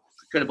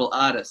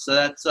artist. So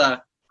that's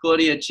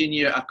Claudia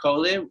Chinyere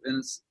Akole,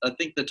 and I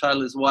think the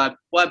title is Why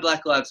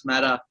Black Lives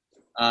Matter,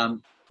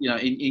 you know,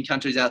 in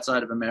countries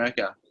outside of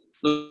America.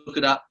 Look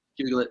it up,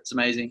 Google it. It's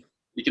amazing.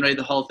 You can read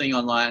the whole thing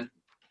online.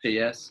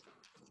 P.S.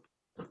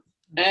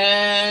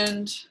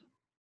 And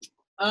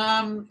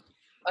I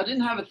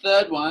didn't have a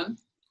third one.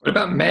 What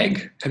about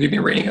Meg? Have you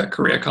been reading her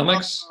career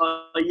comics?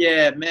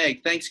 Yeah,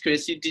 Meg. Thanks,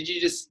 Chris. Did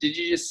you just?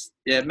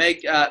 Yeah,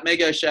 Meg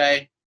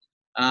O'Shea.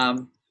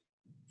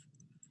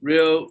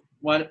 Real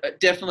one.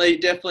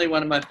 Definitely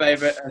one of my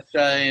favorite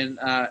Australian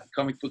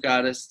comic book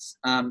artists.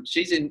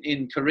 She's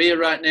in Korea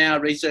right now,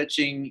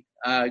 researching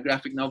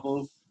graphic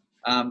novel,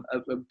 a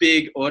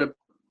big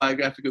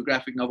autobiographical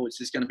graphic novel, which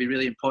is going to be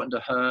really important to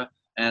her.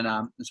 And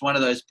it's one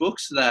of those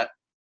books that,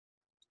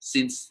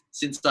 since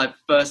I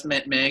first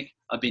met Meg,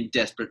 I've been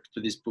desperate for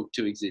this book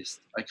to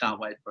exist. I can't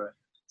wait for it.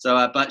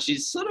 So, but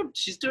she's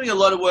doing a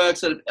lot of work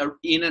sort of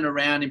in and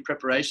around in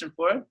preparation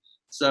for it.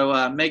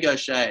 So, Meg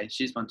O'Shea,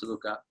 she's one to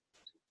look up.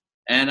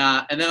 And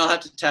then I'll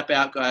have to tap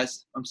out,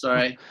 guys. I'm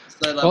sorry.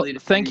 So lovely. Well,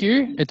 thank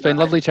you. It's been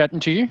lovely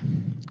chatting to you.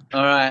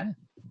 All right.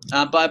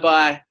 Bye.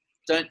 Bye.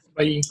 Don't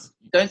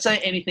say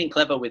anything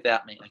clever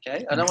without me,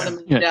 okay? I don't want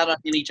to miss out on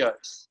any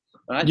jokes.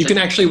 All right? You can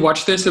actually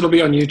watch this. It'll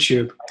be on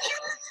YouTube.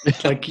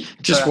 Like,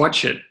 just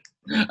watch it.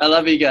 I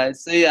love you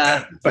guys. See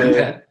ya. Bye,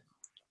 Pat.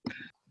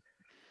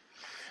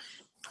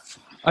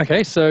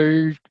 Okay,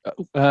 so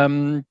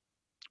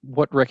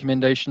what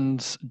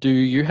recommendations do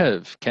you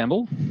have,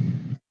 Campbell?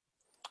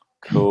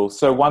 Cool.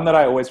 So one that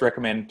I always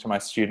recommend to my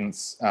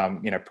students,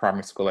 you know,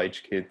 primary school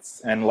age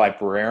kids and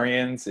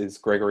librarians, is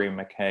Gregory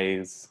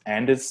Mackay's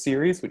Anders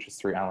series, which is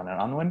through Allen and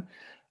Unwin.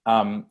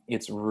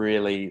 It's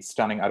really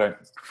stunning.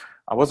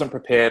 I wasn't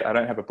prepared. I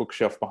don't have a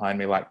bookshelf behind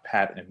me like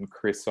Pat and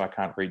Chris, so I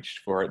can't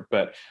reach for it.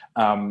 But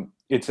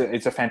it's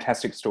a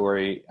fantastic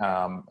story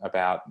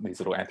about these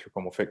little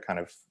anthropomorphic kind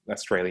of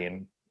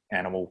Australian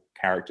animal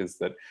characters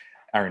that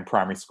are in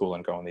primary school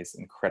and go on these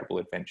incredible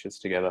adventures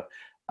together.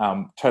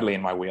 Totally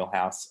in my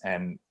wheelhouse,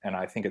 and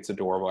I think it's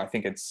adorable. I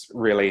think it's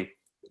really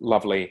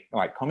lovely,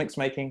 like comics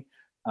making,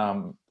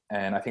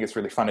 and I think it's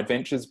really fun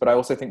adventures. But I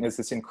also think there's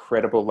this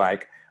incredible,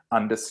 like,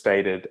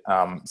 understated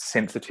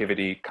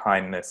sensitivity,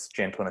 kindness,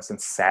 gentleness,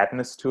 and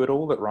sadness to it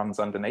all that runs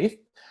underneath.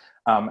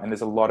 And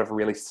there's a lot of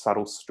really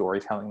subtle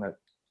storytelling that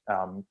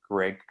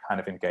Greg kind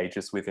of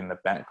engages with in the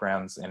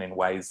backgrounds and in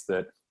ways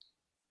that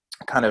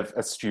kind of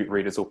astute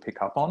readers will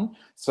pick up on.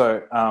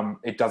 So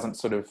it doesn't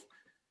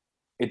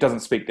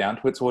speak down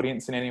to its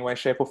audience in any way,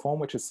 shape, or form,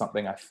 which is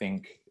something I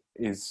think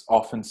is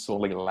often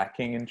sorely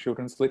lacking in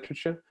children's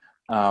literature.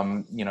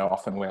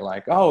 Often we're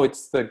like, oh,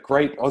 it's the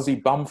great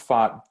Aussie bum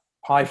fart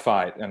pie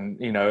fight, and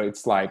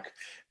it's like,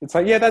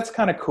 yeah, that's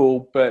kind of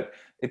cool, but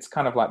it's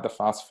kind of like the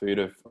fast food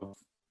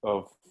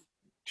of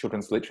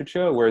children's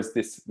literature. Whereas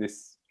this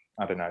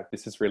I don't know,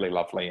 this is really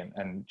lovely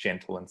and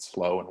gentle and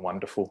slow and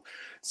wonderful.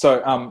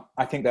 So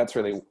I think that's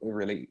really,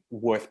 really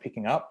worth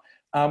picking up.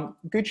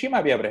 Gooch, you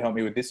might be able to help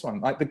me with this one.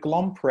 Like the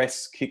Glom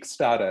Press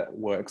Kickstarter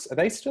works, are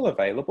they still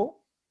available?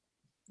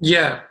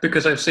 Yeah,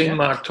 because I've seen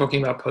Mark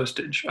talking about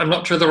postage. I'm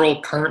not sure they're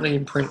all currently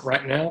in print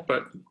right now,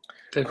 but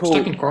they're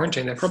stuck in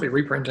quarantine. They're probably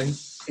reprinting.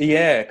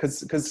 Yeah,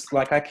 because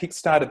like I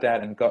kickstarted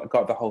that and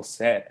got the whole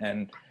set,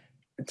 and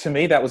to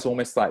me that was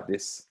almost like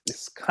this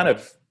kind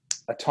of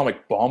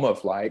atomic bomb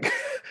of like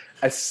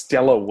a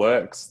stellar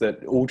works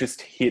that all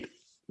just hit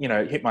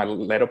my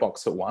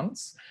letterbox at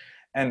once.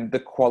 And the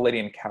quality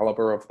and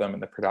caliber of them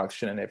and the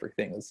production and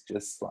everything was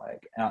just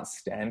like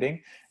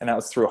outstanding. And that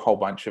was through a whole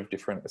bunch of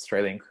different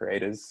Australian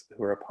creators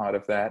who were a part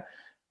of that.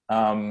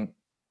 And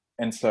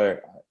so,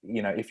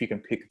 if you can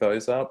pick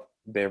those up,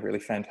 they're really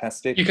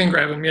fantastic. You can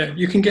grab them, yeah.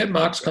 You can get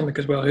Mark's comic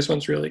as well. His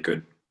one's really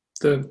good.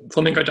 The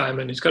Flamingo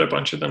Diamond, he's got a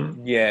bunch of them.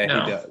 Yeah,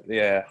 now. He does,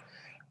 yeah.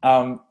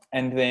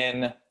 And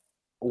then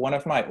one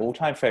of my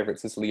all-time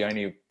favorites is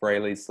Leonie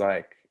Brayley's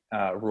like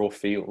Raw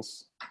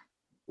Feels,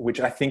 which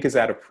I think is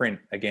out of print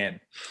again.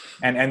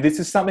 And this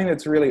is something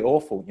that's really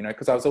awful,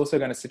 because I was also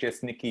going to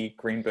suggest Nikki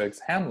Greenberg's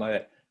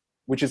Hamlet,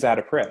 which is out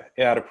of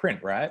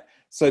print, right?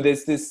 So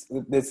there's this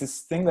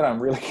thing that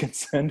I'm really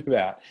concerned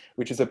about,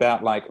 which is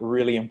about like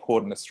really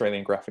important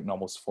Australian graphic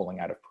novels falling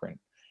out of print.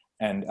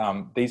 And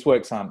these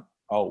works aren't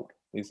old.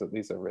 These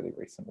are really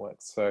recent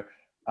works. So,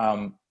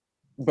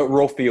 but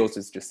Raw Feels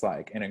is just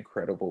like an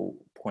incredible,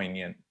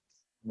 poignant,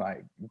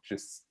 like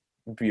just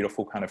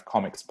beautiful kind of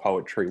comics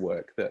poetry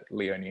work that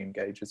Leonie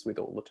engages with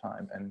all the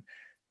time.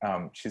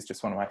 And she's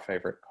just one of my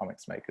favorite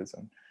comics makers.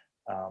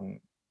 And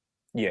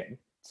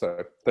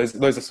so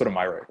those are sort of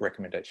my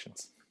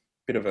recommendations.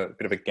 Bit of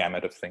a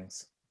gamut of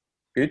things.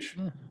 Gooch?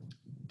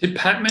 Did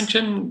Pat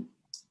mention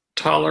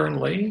Tyler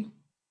and Lee?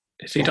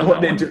 Is he done what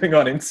they're doing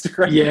on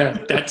Instagram?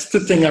 Yeah, that's the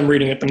thing I'm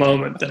reading at the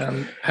moment that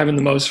I'm having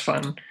the most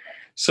fun.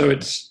 So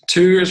it's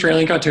two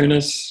Australian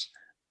cartoonists.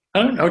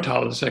 I don't know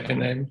Tyler's second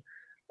name.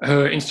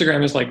 Her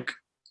Instagram is like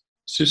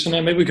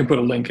Susana. Maybe we can put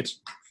a link.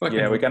 It's fucking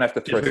we're gonna have to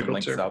throw some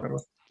links up.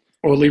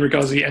 Or Lee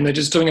Regazzi, and they're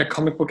just doing a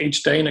comic book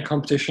each day in a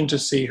competition to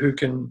see who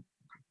can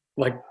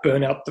like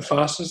burn out the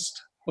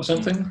fastest or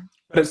something.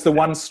 But it's the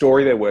one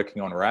story they're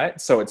working on, right?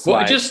 So it's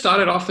it just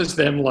started off as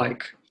them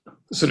like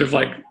sort of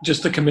like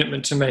just a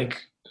commitment to make,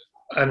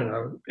 I don't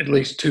know, at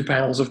least 2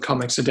 panels of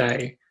comics a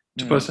day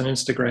to post on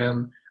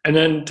Instagram. And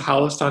then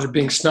Tyler started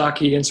being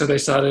snarky, and so they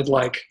started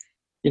like,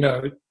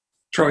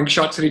 throwing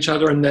shots at each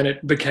other, and then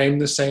it became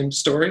the same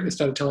story. They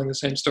started telling the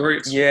same story.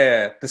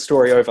 The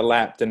story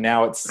overlapped, and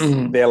now it's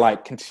they're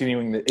like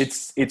continuing.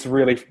 It's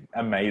really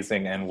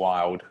amazing and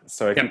wild.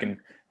 So if you can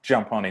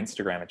jump on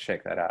Instagram and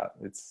check that out,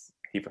 it's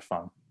a heap of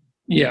fun.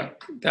 Yeah,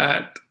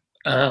 that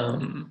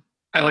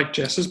I like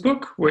Jess's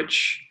book,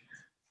 which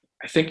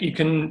I think you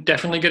can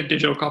definitely get a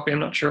digital copy. I'm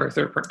not sure if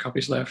there are print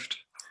copies left.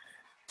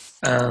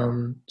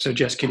 So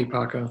Jess Kitty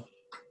Parker,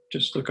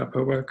 just look up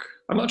her work.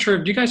 I'm not sure.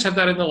 Do you guys have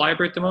that in the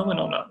library at the moment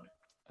or not?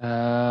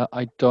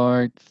 I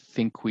don't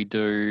think we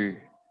do.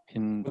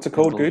 What's it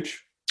called,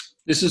 Gooch?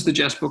 This is the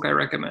Jess book I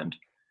recommend.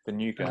 The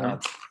New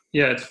Guards.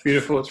 Yeah, it's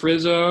beautiful. It's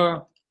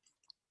Rizzo.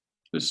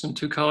 There's some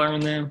 2-color in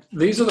there.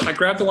 These are I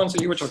grabbed the ones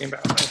that you were talking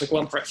about, the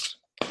Glom Press.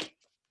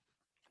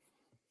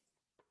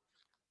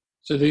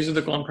 So these are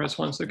the Glom Press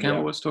ones that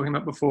Campbell was talking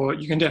about before.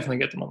 You can definitely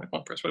get them on the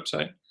Glom Press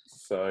website.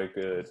 So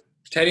good.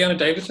 Tatiana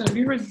Davidson, have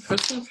you read her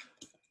stuff?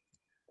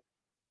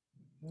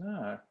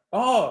 No.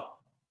 Oh,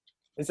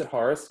 is it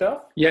horror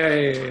stuff?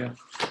 Yeah.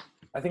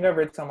 I think I've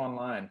read some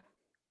online.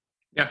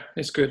 Yeah,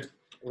 it's good.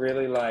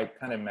 Really like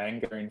kind of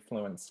manga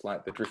influenced,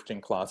 like the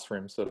Drifting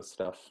Classroom sort of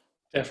stuff.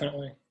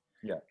 Definitely.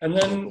 Yeah. And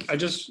then I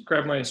just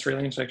grabbed my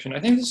Australian section. I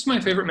think this is my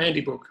favorite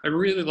Mandy book. I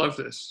really love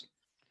this.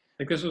 I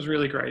think this was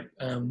really great.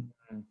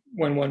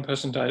 When one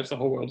person dies, the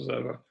whole world is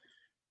over.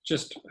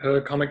 Just her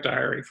comic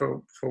diary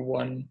for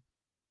 1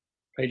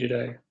 page a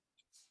day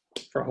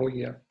for a whole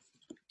year.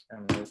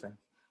 Amazing.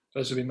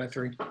 Those would be my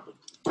 3.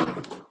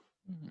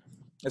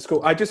 That's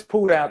cool. I just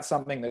pulled out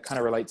something that kind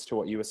of relates to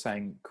what you were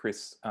saying,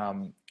 Chris,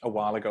 a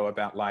while ago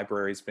about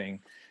libraries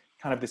being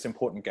kind of this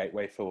important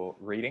gateway for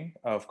reading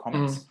of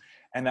comics.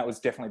 And that was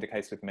definitely the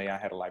case with me. I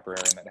had a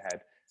librarian that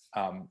had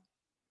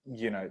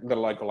the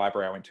local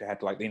library I went to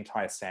had like the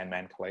entire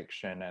Sandman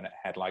collection, and it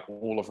had like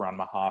all of Ran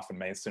Mahaf and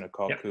Mei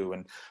Sunakoku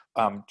and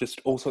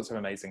just all sorts of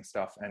amazing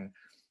stuff. And,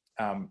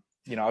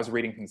 I was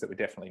reading things that were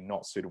definitely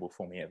not suitable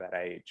for me at that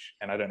age.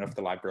 And I don't know if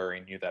the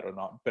librarian knew that or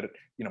not, but,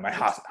 my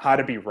heart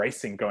would be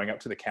racing going up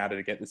to the counter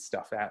to get this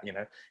stuff out,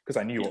 because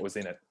I knew what was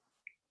in it.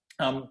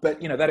 But,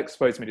 that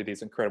exposed me to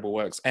these incredible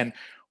works. And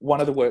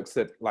one of the works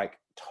that like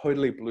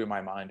totally blew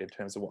my mind in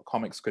terms of what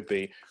comics could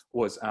be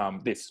was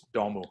this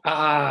Domu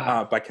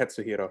by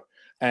Katsuhiro.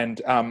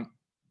 And,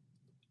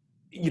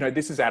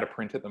 this is out of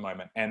print at the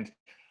moment. And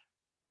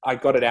I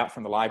got it out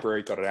from the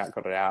library, got it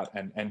out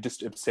and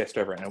just obsessed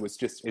over it. And it's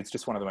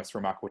just one of the most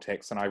remarkable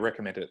texts. And I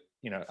recommend it,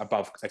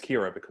 above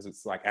Akira because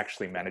it's like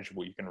actually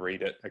manageable. You can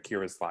read it.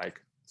 Akira's like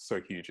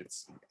so huge.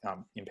 It's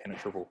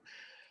impenetrable.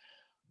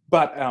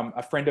 But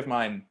a friend of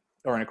mine,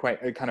 or an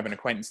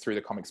acquaintance through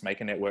the Comics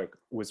Maker Network,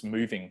 was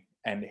moving,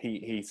 and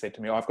he said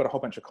to me, I've got a whole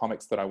bunch of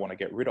comics that I want to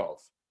get rid of.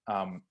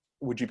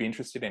 Would you be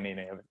interested in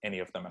any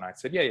of them? And I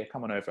said, yeah,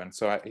 come on over. And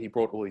so he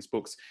brought all these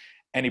books,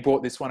 and he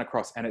brought this one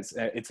across, and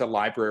it's a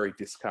library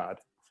discard.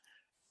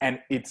 And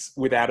it's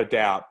without a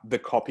doubt the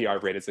copy I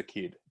read as a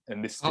kid.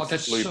 And this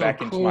just flew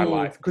back into my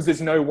life, because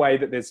there's no way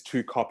that there's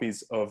two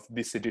copies of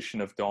this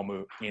edition of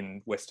Domu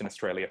in Western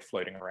Australia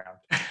floating around.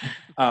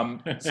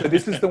 So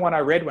this is the one I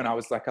read when I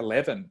was like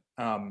 11.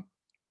 And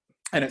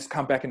it's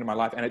come back into my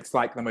life, and it's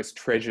like the most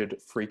treasured,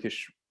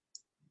 freakish,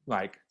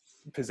 like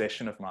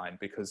possession of mine,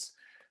 because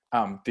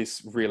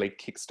this really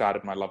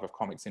kickstarted my love of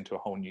comics into a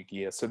whole new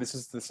gear. So this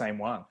is the same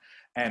one.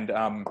 And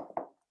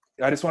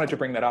I just wanted to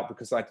bring that up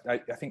because I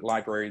think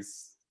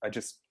libraries are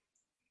just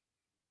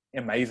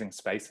amazing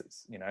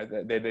spaces.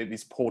 They're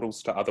these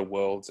portals to other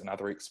worlds and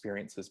other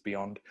experiences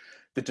beyond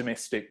the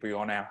domestic,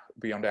 beyond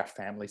our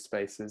family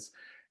spaces.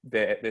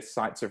 They're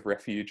sites of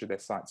refuge, or they're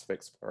sites of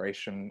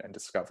exploration and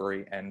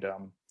discovery. And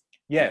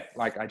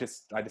I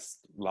just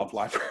love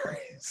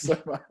libraries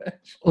so much.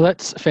 Well,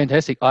 that's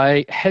fantastic.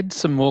 I had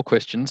some more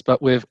questions,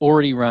 but we've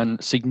already run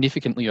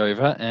significantly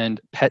over, and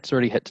Pat's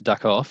already had to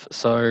duck off.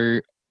 So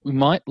we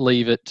might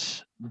leave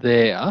it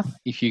there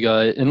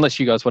unless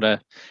you guys want to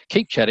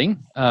keep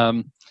chatting.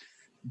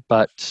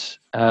 What's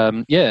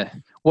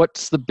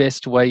the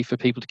best way for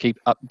people to keep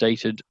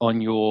updated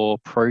on your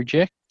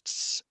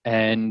projects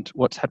and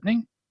what's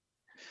happening?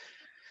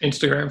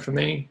 Instagram for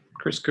me,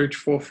 Chris Gooch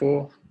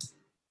 44.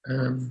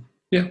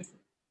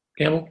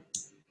 Campbell.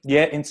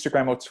 Yeah,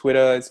 Instagram or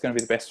Twitter is going to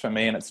be the best for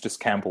me, and it's just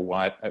Campbell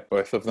Whyte at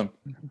both of them.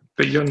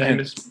 But your name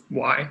is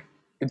Y.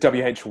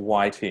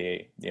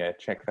 WHYTE. Yeah,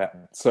 check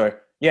that. So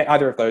yeah,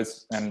 either of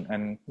those,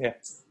 and yeah.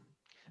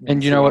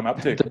 And you know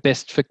what the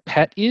best for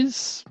Pat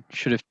is?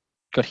 Should have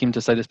got him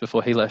to say this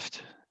before he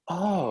left.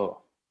 Oh,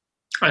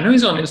 I know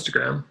he's on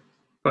Instagram,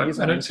 but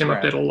I don't see him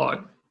update a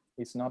lot.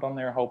 He's not on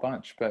there a whole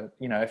bunch, but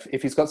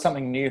if he's got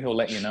something new, he'll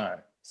let you know.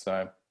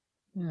 So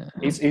yeah.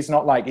 He's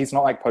not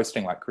like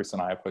posting like Chris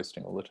and I are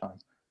posting all the time,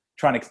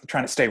 trying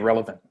to stay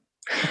relevant.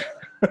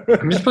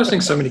 I'm just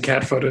posting so many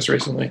cat photos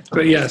recently,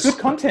 but yes, it's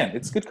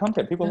good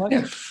content. People like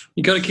it.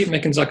 You got to keep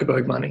making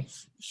Zuckerberg money.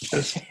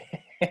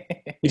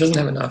 He doesn't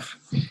have enough.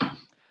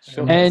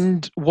 Sure.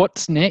 And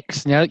what's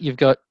next now that you've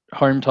got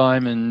Home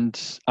Time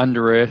and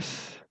Under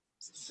Earth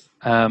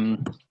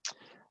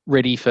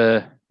ready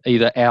for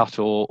either out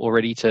or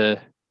ready to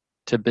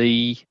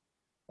be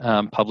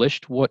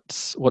published?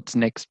 What's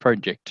next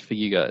project for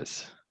you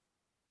guys?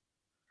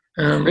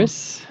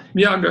 Chris?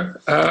 Yeah, I'll go.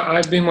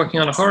 I've been working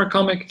on a horror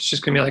comic. It's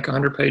just going to be like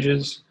 100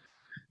 pages.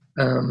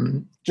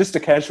 Just a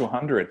casual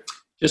 100.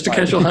 Just a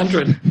casual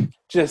 100.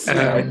 Just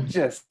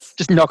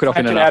knock it off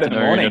in an afternoon. In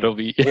the morning. It'll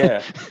be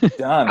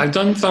done. I've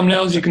done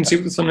thumbnails. You can see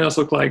what the thumbnails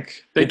look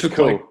like. They took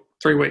like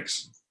 3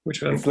 weeks,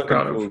 which I'm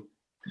proud of.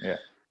 Yeah.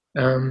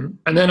 And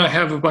then I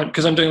have a bunch,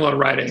 because I'm doing a lot of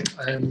writing,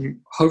 and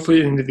hopefully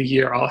at the end of the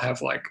year I'll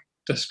have like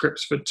the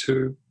scripts for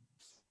 2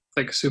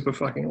 like super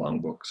fucking long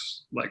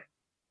books, like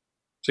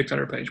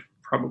 600 page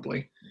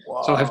probably.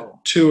 Wow. So I'll have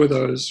 2 of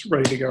those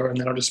ready to go, and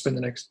then I'll just spend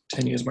the next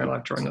 10 years of my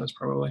life drawing those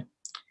probably.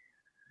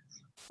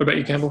 What about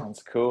you, Campbell?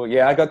 Sounds cool.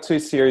 Yeah, I got 2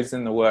 series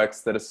in the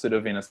works that are sort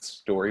of in a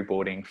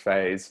storyboarding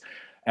phase.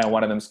 And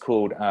one of them's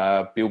called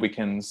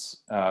Bilbykins,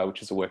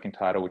 which is a working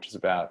title, which is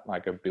about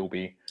like a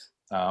Bilby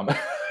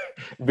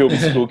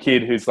school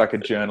kid who's like a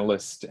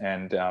journalist,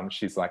 and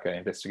she's like an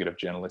investigative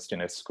journalist in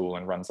her school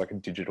and runs like a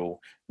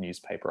digital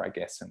newspaper, I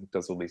guess, and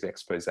does all these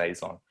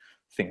exposés on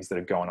things that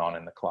are going on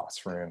in the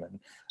classroom and,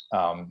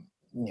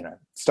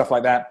 stuff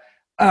like that.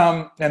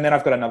 And then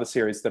I've got another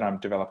series that I'm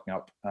developing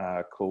up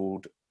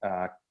called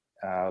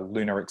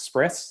Lunar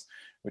Express,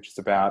 which is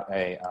about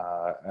a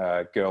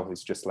girl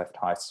who's just left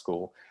high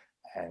school,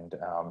 and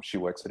she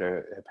works at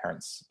her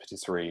parents'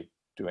 patisserie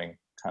doing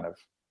kind of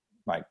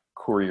like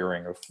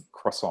couriering of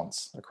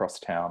croissants across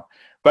town.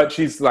 But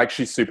she's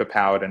super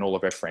powered, and all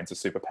of her friends are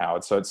super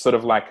powered. So it's sort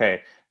of like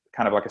a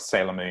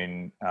Sailor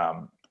Moon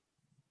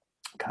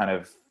kind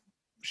of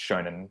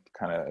shonen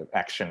kind of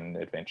action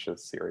adventure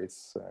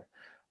series. So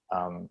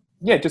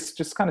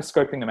just kind of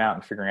scoping them out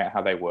and figuring out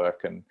how they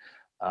work, and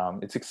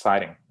it's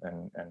exciting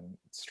and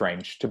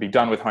strange to be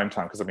done with home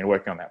time, because I've been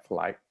working on that for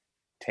like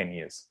 10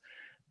 years,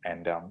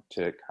 and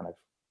to kind of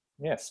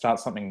start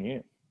something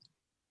new.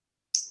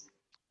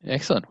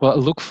 Excellent. Well, I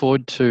look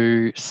forward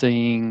to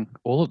seeing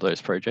all of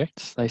those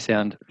projects. They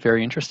sound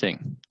very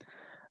interesting.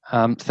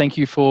 Thank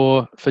you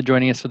for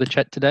joining us for the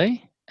chat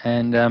today,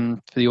 and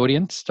for the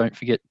audience, don't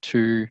forget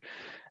to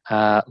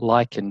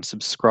like and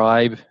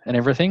subscribe and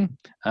everything.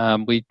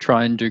 We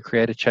try and do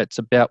creator chats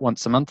about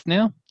once a month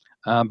now,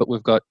 but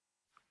we've got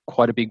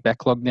quite a big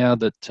backlog now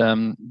that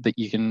that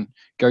you can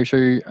go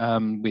to,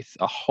 with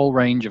a whole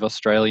range of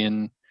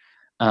Australian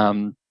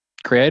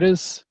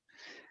creators.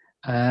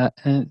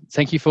 And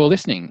thank you for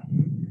listening.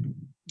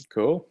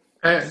 Cool.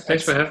 Hey,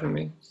 thanks for having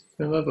me. It's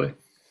been lovely.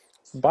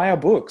 Buy our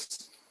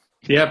books.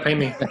 Yeah, pay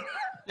me.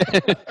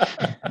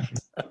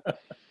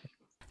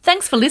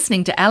 Thanks for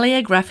listening to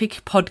Alia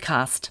Graphic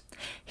Podcast.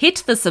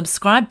 Hit the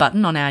subscribe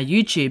button on our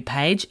YouTube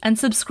page and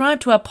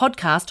subscribe to our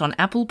podcast on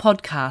Apple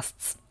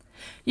Podcasts.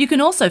 You can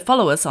also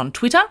follow us on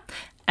Twitter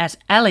at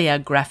Alia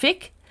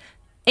Graphic,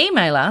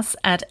 email us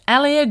at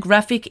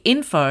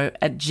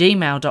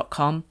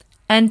aliagraphicinfo@gmail.com,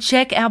 and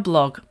check our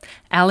blog,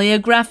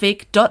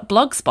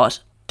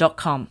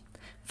 aliagraphic.blogspot.com,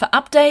 for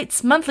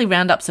updates, monthly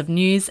roundups of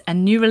news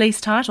and new release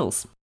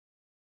titles.